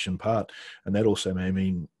notification part. And that also may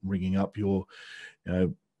mean ringing up your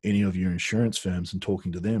any of your insurance firms and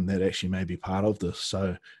talking to them. That actually may be part of this.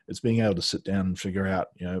 So it's being able to sit down and figure out,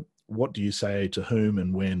 what do you say to whom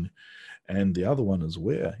and when? And the other one is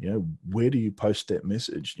where. Where do you post that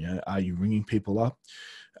message? Are you ringing people up?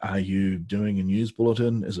 Are you doing a news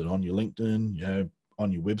bulletin? Is it on your LinkedIn?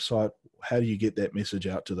 On your website? How do you get that message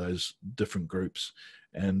out to those different groups?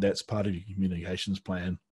 And that's part of your communications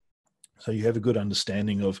plan. So you have a good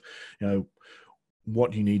understanding of,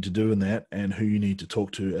 what you need to do in that and who you need to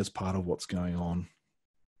talk to as part of what's going on.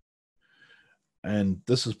 And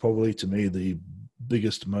this is probably, to me, the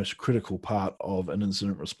biggest, most critical part of an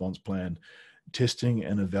incident response plan: testing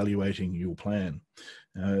and evaluating your plan.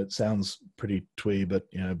 It sounds pretty twee, but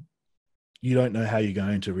you don't know how you're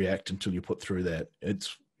going to react until you put through that.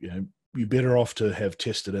 It's you're better off to have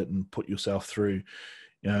tested it and put yourself through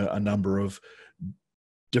a number of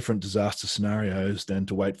different disaster scenarios than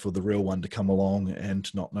to wait for the real one to come along and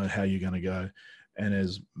to not know how you're going to go. And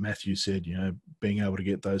as Matthew said, being able to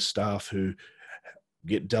get those staff who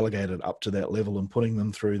get delegated up to that level and putting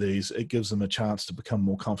them through these, it gives them a chance to become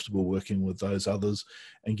more comfortable working with those others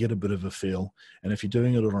and get a bit of a feel. And if you're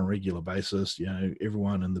doing it on a regular basis,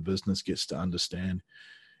 everyone in the business gets to understand.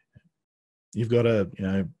 You've got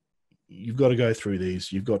to go through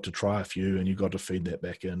these. You've got to try a few, and you've got to feed that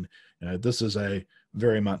back in. This is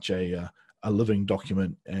very much a living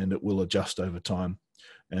document, and it will adjust over time.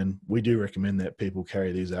 And we do recommend that people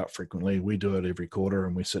carry these out frequently. We do it every quarter,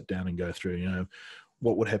 and we sit down and go through,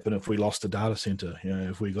 what would happen if we lost a data center?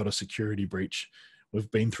 If we got a security breach. We've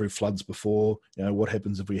been through floods before. What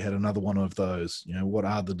happens if we had another one of those? What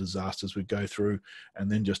are the disasters we go through? And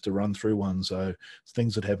then just to run through one. So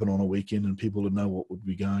things that happen on a weekend, and people would know what would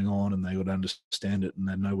be going on, and they would understand it, and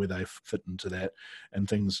they know where they fit into that. And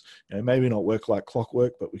things maybe not work like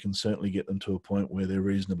clockwork, but we can certainly get them to a point where they're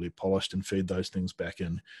reasonably polished and feed those things back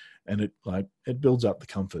in. And it builds up the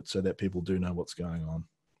comfort so that people do know what's going on.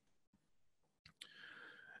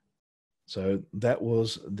 So that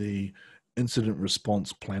was the incident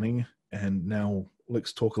response planning. And now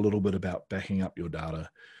let's talk a little bit about backing up your data.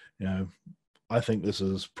 I think this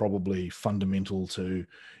is probably fundamental to,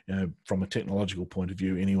 from a technological point of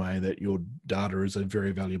view anyway, that your data is a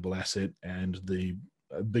very valuable asset, and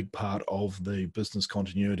a big part of the business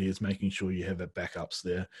continuity is making sure you have backups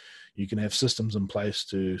there. You can have systems in place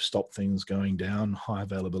to stop things going down, high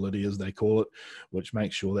availability as they call it, which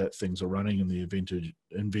makes sure that things are running in the event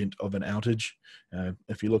of an outage.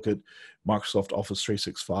 If you look at Microsoft Office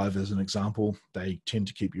 365 as an example, they tend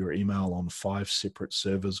to keep your email on 5 separate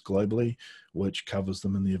servers globally, which covers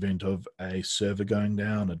them in the event of a server going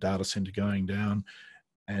down, a data center going down,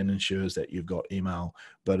 and ensures that you've got email,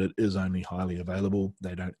 but it is only highly available.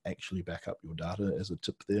 They don't actually back up your data as a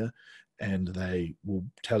tip there, and they will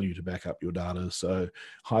tell you to back up your data. So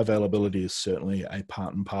high availability is certainly a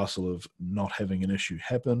part and parcel of not having an issue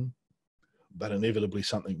happen, but inevitably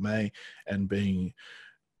something may, and being,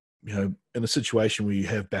 in a situation where you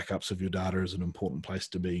have backups of your data is an important place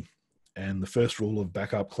to be. And the first rule of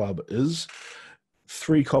Backup Club is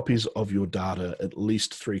 3 copies of your data, at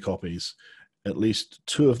least 3 copies. At least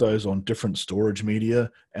 2 of those on different storage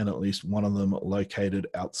media, and at least 1 of them located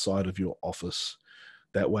outside of your office.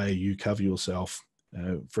 That way you cover yourself.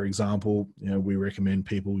 For example, we recommend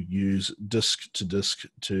people use disk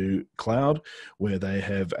to cloud, where they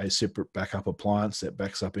have a separate backup appliance that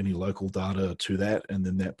backs up any local data to that, and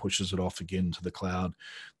then that pushes it off again to the cloud.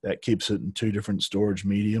 That keeps it in 2 different storage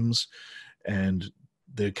mediums, and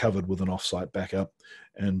they're covered with an offsite backup.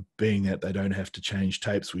 And being that they don't have to change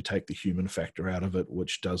tapes, we take the human factor out of it,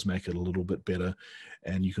 which does make it a little bit better.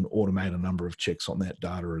 And you can automate a number of checks on that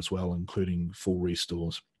data as well, including full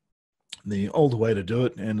restores. The older way to do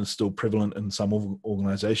it, and is still prevalent in some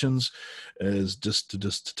organizations, is disk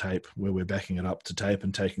to tape, where we're backing it up to tape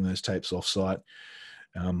and taking those tapes offsite.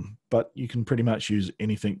 But you can pretty much use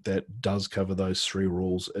anything that does cover those 3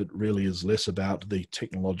 rules. It really is less about the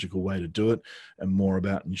technological way to do it and more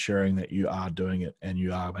about ensuring that you are doing it and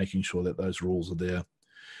you are making sure that those rules are there.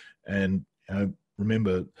 And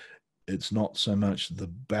remember, it's not so much the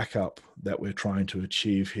backup that we're trying to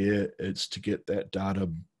achieve here, it's to get that data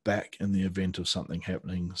back in the event of something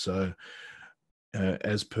happening. So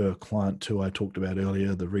as per client 2 I talked about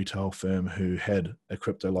earlier, the retail firm who had a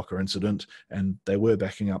crypto locker incident, and they were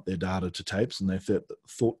backing up their data to tapes, and they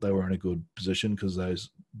thought they were in a good position because those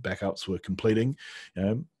backups were completing.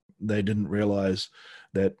 They didn't realize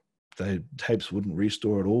that the tapes wouldn't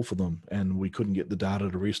restore at all for them, and we couldn't get the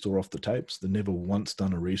data to restore off the tapes. They never once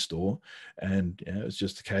done a restore, and it's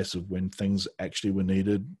just a case of when things actually were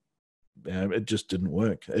needed, it just didn't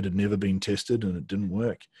work. It had never been tested, and it didn't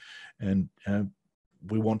work. And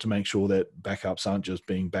we want to make sure that backups aren't just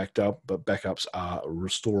being backed up, but backups are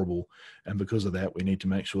restorable. And because of that, we need to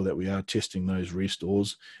make sure that we are testing those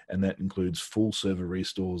restores, and that includes full server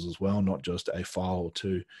restores as well, not just a file or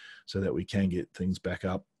 2, so that we can get things back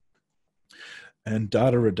up. And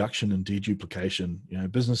data reduction and deduplication.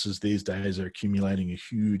 Businesses these days are accumulating a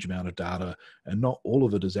huge amount of data, and not all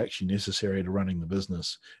of it is actually necessary to running the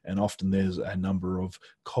business. And often there's a number of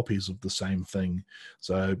copies of the same thing.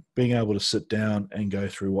 So being able to sit down and go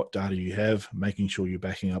through what data you have, making sure you're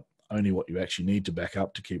backing up only what you actually need to back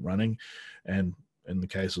up to keep running. And in the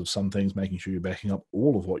case of some things, making sure you're backing up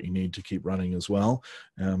all of what you need to keep running as well.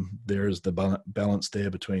 There is the balance there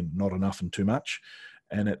between not enough and too much.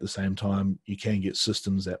 And at the same time, you can get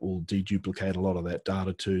systems that will deduplicate a lot of that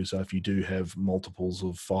data too. So if you do have multiples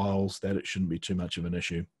of files, that it shouldn't be too much of an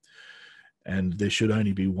issue. and there should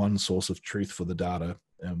only be one source of truth for the data.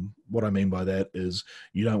 What I mean by that is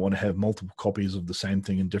you don't want to have multiple copies of the same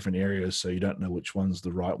thing in different areas, so you don't know which one's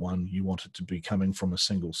the right one. You want it to be coming from a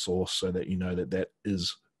single source so that you know that that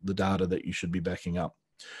is the data that you should be backing up.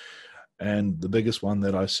 And the biggest one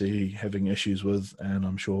that I see having issues with, and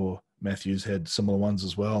I'm sure Matthew's had similar ones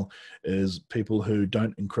as well, is people who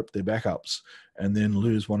don't encrypt their backups and then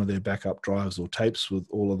lose one of their backup drives or tapes with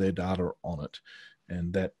all of their data on it.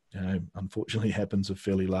 And that, unfortunately happens a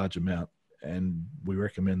fairly large amount. And we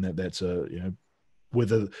recommend that that's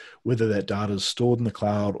whether that data is stored in the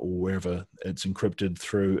cloud or wherever, it's encrypted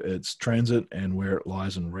through its transit and where it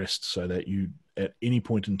lies and rests, so that you, at any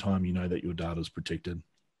point in time, you know that your data is protected.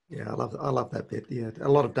 Yeah, I love that bit. Yeah, a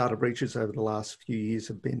lot of data breaches over the last few years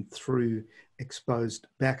have been through exposed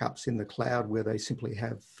backups in the cloud, where they simply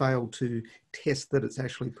have failed to test that it's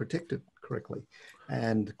actually protected correctly,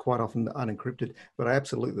 and quite often unencrypted. But I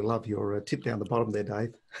absolutely love your tip down the bottom there,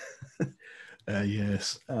 Dave.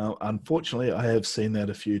 Yes. Unfortunately, I have seen that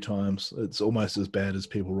a few times. It's almost as bad as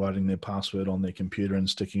people writing their password on their computer and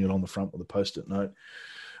sticking it on the front with a Post-it note.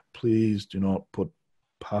 Please do not put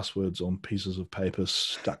passwords on pieces of paper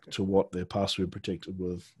stuck to what they're password protected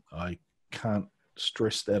with. I can't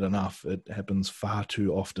stress that enough. It happens far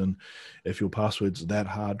too often. If your password's that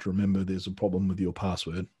hard to remember, there's a problem with your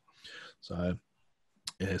password. So,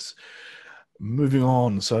 yes. Moving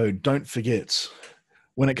on. So don't forget,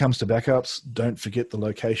 when it comes to backups, don't forget the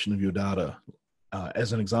location of your data.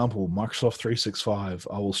 As an example, Microsoft 365,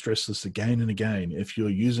 I will stress this again and again. If you're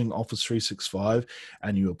using Office 365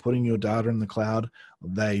 and you are putting your data in the cloud,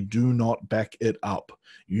 they do not back it up.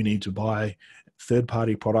 You need to buy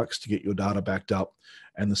third-party products to get your data backed up.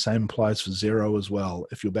 And the same applies for Xero as well.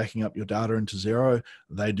 If you're backing up your data into Xero,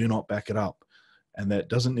 they do not back it up. And that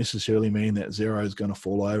doesn't necessarily mean that Xero is going to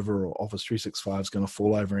fall over or Office 365 is going to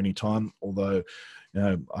fall over anytime, although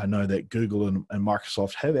I know that Google and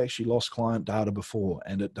Microsoft have actually lost client data before,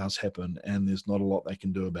 and it does happen, and there's not a lot they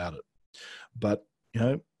can do about it. But,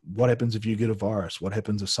 what happens if you get a virus? What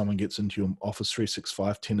happens if someone gets into your Office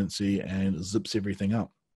 365 tenancy and zips everything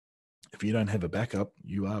up? If you don't have a backup,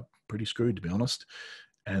 you are pretty screwed, to be honest.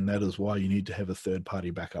 And that is why you need to have a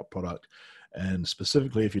third-party backup product. And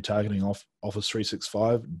specifically, if you're targeting Office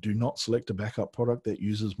 365, do not select a backup product that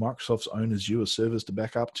uses Microsoft's own Azure servers to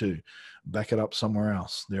back up to. Back it up somewhere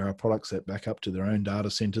else. There are products that back up to their own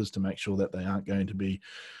data centers to make sure that they aren't going to be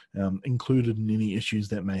included in any issues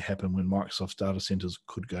that may happen when Microsoft's data centers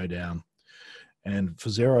could go down. And for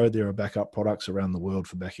Xero, there are backup products around the world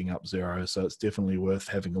for backing up Xero. So it's definitely worth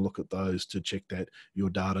having a look at those to check that your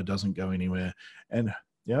data doesn't go anywhere. And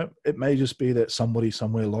it may just be that somebody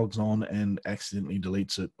somewhere logs on and accidentally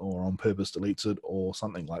deletes it, or on purpose deletes it, or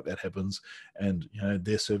something like that happens, and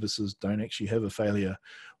their services don't actually have a failure.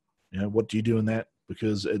 What do you do in that?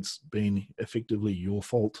 Because it's been effectively your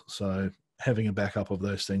fault. So having a backup of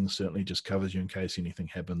those things certainly just covers you in case anything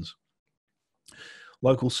happens.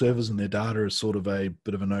 Local servers and their data is sort of a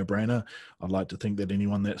bit of a no-brainer. I'd like to think that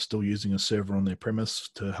anyone that's still using a server on their premise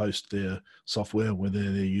to host their software, whether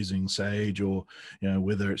they're using Sage or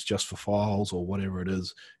whether it's just for files or whatever it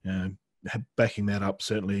is, backing that up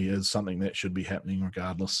certainly is something that should be happening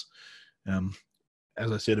regardless.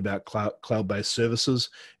 As I said about cloud-based services,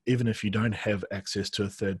 even if you don't have access to a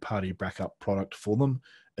third-party backup product for them,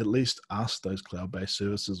 at least ask those cloud-based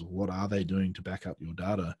services, what are they doing to back up your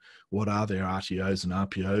data? What are their RTOs and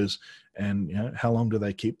RPOs? And how long do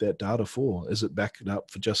they keep that data for? Is it backed up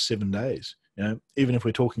for just 7 days? Even if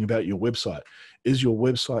we're talking about your website, is your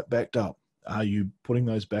website backed up? Are you putting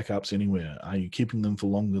those backups anywhere? Are you keeping them for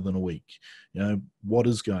longer than a week? What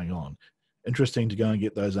is going on? Interesting to go and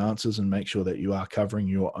get those answers and make sure that you are covering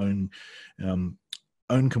your own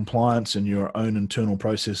compliance and your own internal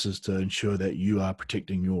processes to ensure that you are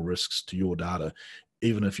protecting your risks to your data.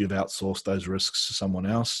 Even if you've outsourced those risks to someone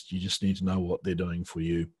else, you just need to know what they're doing for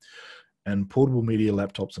you. And portable media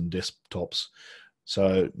laptops and desktops.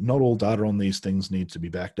 So not all data on these things needs to be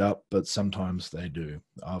backed up, but sometimes they do.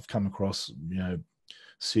 I've come across,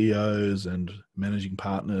 CEOs and managing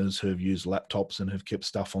partners who have used laptops and have kept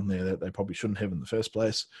stuff on there that they probably shouldn't have in the first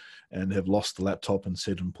place, and have lost the laptop and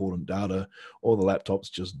said important data, or the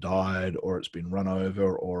laptop's just died, or it's been run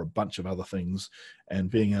over, or a bunch of other things.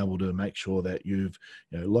 And being able to make sure that you've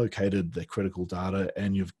located the critical data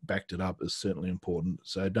and you've backed it up is certainly important.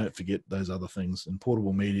 So don't forget those other things. And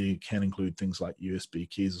portable media can include things like USB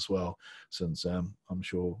keys as well, since I'm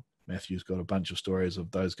sure Matthew's got a bunch of stories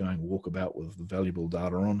of those going walkabout with the valuable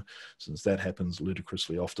data on, since that happens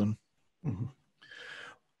ludicrously often. Mm-hmm.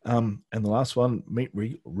 And the last one, meet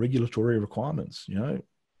regulatory requirements.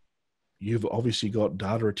 you've obviously got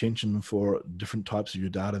data retention for different types of your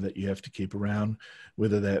data that you have to keep around,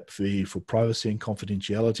 whether that be for privacy and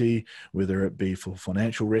confidentiality, whether it be for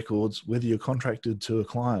financial records, whether you're contracted to a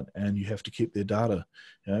client and you have to keep their data.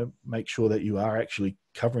 Make sure that you are actually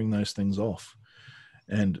covering those things off,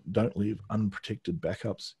 and don't leave unprotected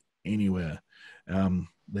backups anywhere.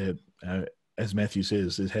 As Matthew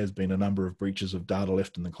says, there has been a number of breaches of data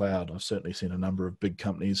left in the cloud. I've certainly seen a number of big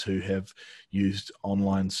companies who have used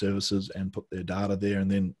online services and put their data there,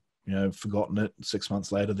 and then forgotten it. 6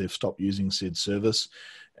 months later, they've stopped using said service,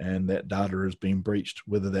 and that data has been breached,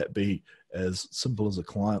 whether that be as simple as a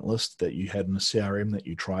client list that you had in a CRM that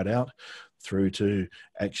you tried out, through to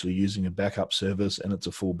actually using a backup service, and it's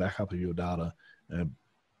a full backup of your data.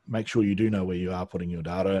 Make sure you do know where you are putting your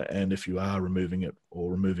data, and if you are removing it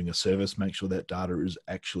or removing a service, make sure that data is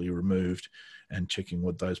actually removed, and checking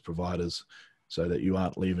with those providers so that you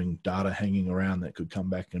aren't leaving data hanging around that could come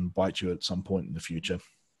back and bite you at some point in the future.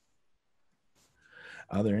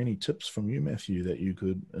 Are there any tips from you, Matthew, that you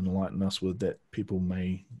could enlighten us with that people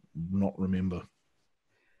may not remember?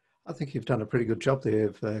 I think you've done a pretty good job there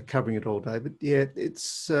of covering it all, David. Yeah,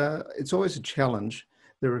 it's always a challenge.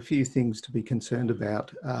 There are a few things to be concerned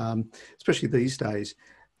about, especially these days.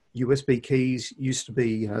 USB keys used to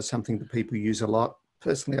be something that people use a lot.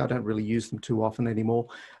 Personally, I don't really use them too often anymore,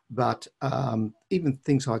 but even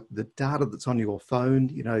things like the data that's on your phone,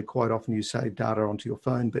 quite often you save data onto your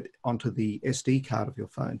phone, but onto the SD card of your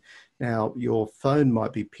phone. Now, your phone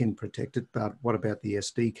might be PIN protected, but what about the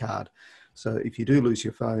SD card? So if you do lose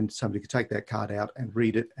your phone, somebody could take that card out and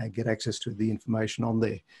read it and get access to the information on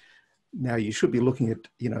there. Now, you should be looking at,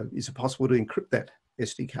 is it possible to encrypt that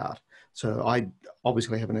SD card? So I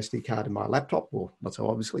obviously have an SD card in my laptop, or not so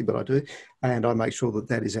obviously, but I do. And I make sure that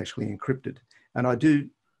that is actually encrypted. And I do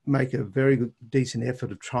make a very good, decent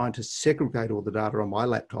effort of trying to segregate all the data on my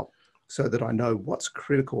laptop so that I know what's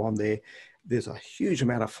critical on there. There's a huge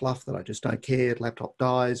amount of fluff that I just don't care. Laptop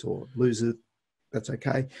dies or loses, that's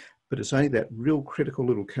okay. But it's only that real critical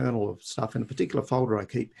little kernel of stuff in a particular folder I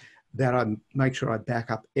keep that I make sure I back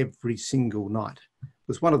up every single night.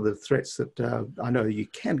 Because one of the threats that I know you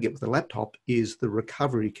can get with a laptop is the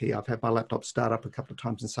recovery key. I've had my laptop start up a couple of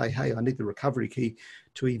times and say, hey, I need the recovery key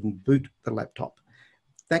to even boot the laptop.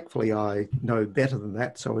 Thankfully, I know better than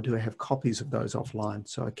that, so I do have copies of those offline,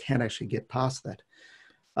 so I can actually get past that.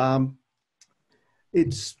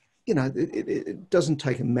 It doesn't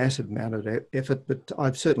take a massive amount of effort, but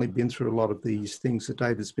I've certainly been through a lot of these things that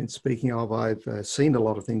David's been speaking of. I've seen a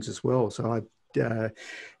lot of things as well. So I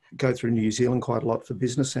go through New Zealand quite a lot for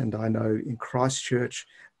business, and I know in Christchurch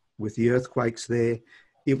with the earthquakes there,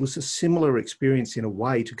 it was a similar experience in a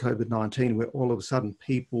way to COVID-19, where all of a sudden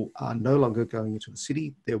people are no longer going into the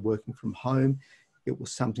city, they're working from home. It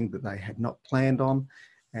was something that they had not planned on,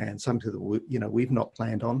 and something that we've not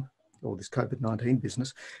planned on, all this COVID-19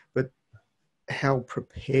 business, but how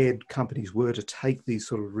prepared companies were to take these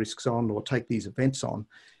sort of risks on, or take these events on,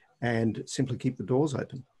 and simply keep the doors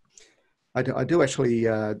open. I do actually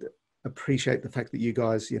appreciate the fact that you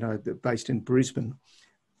guys, based in Brisbane,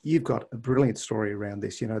 you've got a brilliant story around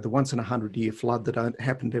this. The once in 100-year flood that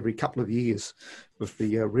happened every couple of years with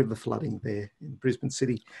the river flooding there in Brisbane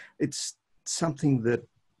City. It's something that,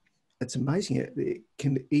 it's amazing. It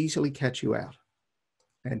can easily catch you out.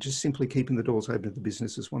 And just simply keeping the doors open to the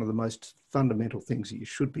business is one of the most fundamental things that you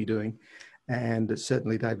should be doing. And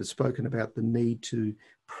certainly David's spoken about the need to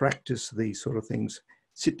practice these sort of things.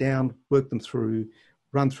 Sit down, work them through,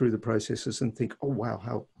 run through the processes and think, oh, wow,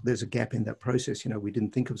 how there's a gap in that process. We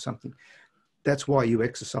didn't think of something. That's why you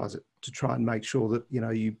exercise it, to try and make sure that,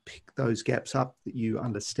 you pick those gaps up, that you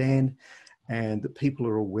understand, and that people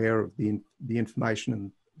are aware of the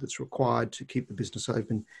information that's required to keep the business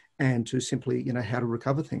open, and to simply, how to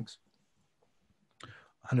recover things.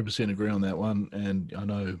 100% agree on that one. And I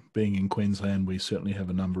know, being in Queensland, we certainly have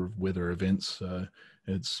a number of weather events. So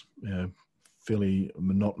it's fairly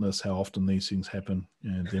monotonous how often these things happen.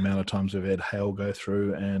 And the amount of times we've had hail go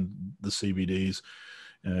through, and the CBDs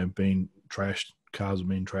being trashed, cars have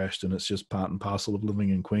been trashed, and it's just part and parcel of living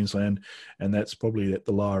in Queensland. And that's probably at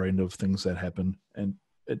the lower end of things that happen. And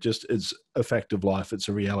it's a fact of life. It's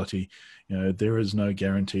a reality. There is no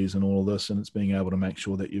guarantees in all of this, and it's being able to make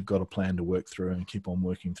sure that you've got a plan to work through and keep on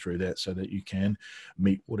working through that, so that you can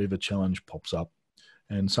meet whatever challenge pops up.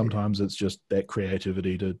 And sometimes it's just that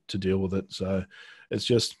creativity to deal with it. So it's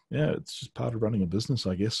just part of running a business,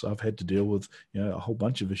 I guess. I've had to deal with, a whole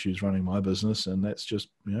bunch of issues running my business, and that's just,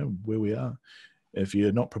 where we are. If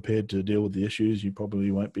you're not prepared to deal with the issues, you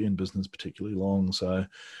probably won't be in business particularly long. So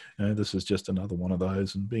this is just another one of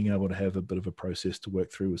those, and being able to have a bit of a process to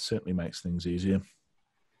work through certainly makes things easier.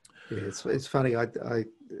 Yeah, it's funny. I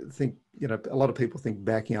think, you know, a lot of people think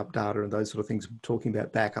backing up data and those sort of things, talking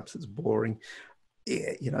about backups, is boring.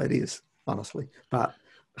 Yeah, you know, it is, honestly. But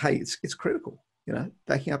hey, it's critical. You know,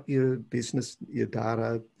 backing up your business, your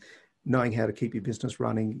data, knowing how to keep your business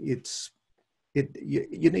running.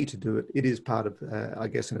 You need to do it. It is part of, I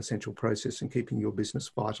guess, an essential process in keeping your business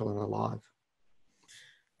vital and alive.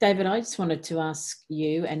 David, I just wanted to ask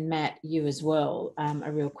you, and Matt, you as well,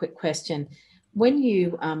 a real quick question. When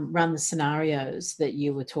you run the scenarios that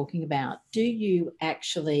you were talking about, do you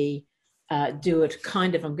actually do it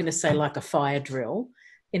kind of, I'm going to say, like a fire drill?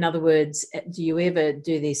 In other words, do you ever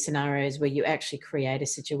do these scenarios where you actually create a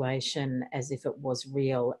situation as if it was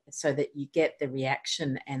real so that you get the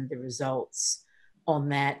reaction and the results on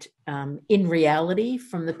that in reality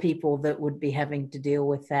from the people that would be having to deal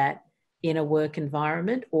with that in a work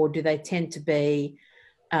environment? Or do they tend to be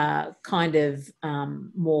kind of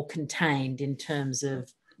more contained in terms of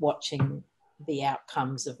watching the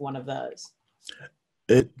outcomes of one of those?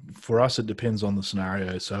 For us, it depends on the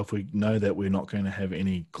scenario. So if we know that we're not going to have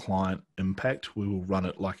any client impact, we will run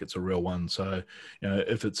it like it's a real one. So, you know,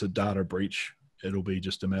 if it's a data breach, it'll be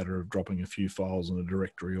just a matter of dropping a few files in a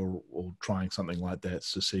directory or trying something like that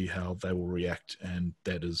to see how they will react. And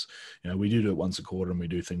that is, you know, we do it once a quarter and we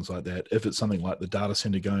do things like that. If it's something like the data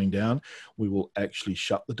center going down, we will actually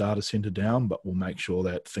shut the data center down, but we'll make sure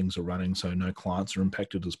that things are running so no clients are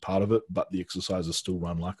impacted as part of it, but the exercise is still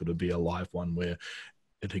run like it would be a live one where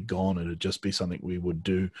it had gone. It'd just be something we would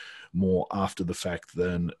do more after the fact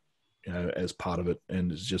than, you know, as part of it.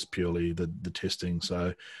 And it's just purely the testing.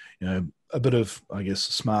 So, you know, a bit of, I guess,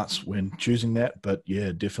 smarts when choosing that, but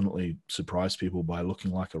yeah, definitely surprise people by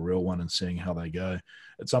looking like a real one and seeing how they go.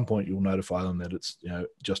 At some point you'll notify them that it's, you know,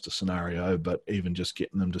 just a scenario, but even just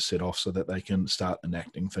getting them to set off so that they can start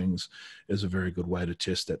enacting things is a very good way to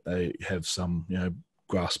test that they have some, you know,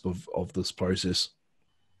 grasp of this process.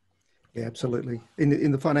 Yeah, absolutely.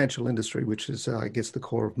 In the financial industry, which is, I guess, the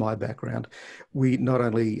core of my background, we not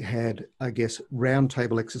only had, I guess,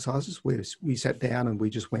 roundtable exercises where we sat down and we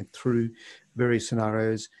just went through various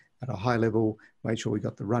scenarios at a high level, made sure we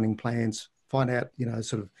got the running plans, find out, you know,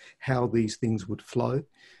 sort of how these things would flow.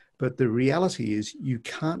 But the reality is you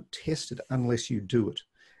can't test it unless you do it.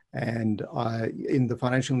 And in the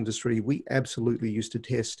financial industry, we absolutely used to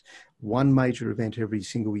test one major event every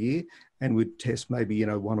single year, and we'd test maybe, you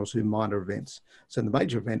know, one or two minor events. So the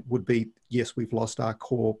major event would be, yes, we've lost our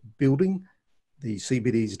core building, the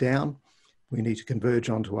CBD's down. We need to converge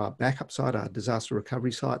onto our backup site, our disaster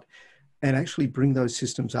recovery site, and actually bring those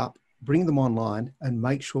systems up, bring them online, and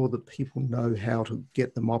make sure that people know how to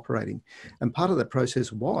get them operating. And part of that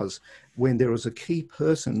process was when there was a key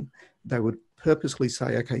person, they would purposely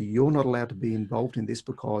say, okay, you're not allowed to be involved in this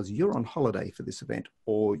because you're on holiday for this event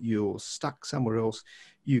or you're stuck somewhere else,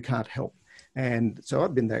 you can't help. And so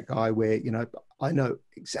I've been that guy where, you know, I know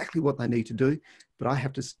exactly what they need to do, but I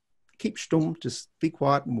have to keep stum, just be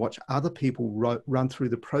quiet and watch other people run through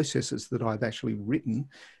the processes that I've actually written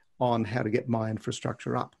on how to get my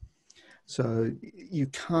infrastructure up. So you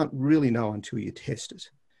can't really know until you test it.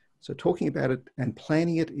 So talking about it and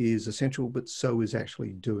planning it is essential, but so is actually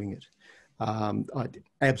doing it.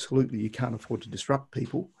 Absolutely, you can't afford to disrupt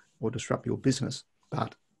people or disrupt your business,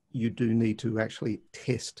 but you do need to actually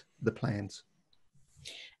test the plans.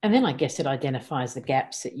 And then I guess it identifies the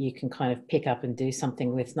gaps that you can kind of pick up and do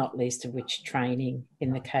something with, not least of which training,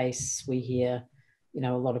 in the case we hear, you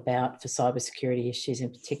know, a lot about for cybersecurity issues in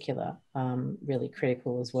particular, really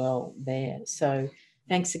critical as well there. So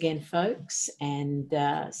thanks again, folks, and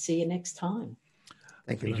see you next time.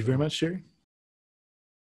 Thank you. Thank you very much, Sherry.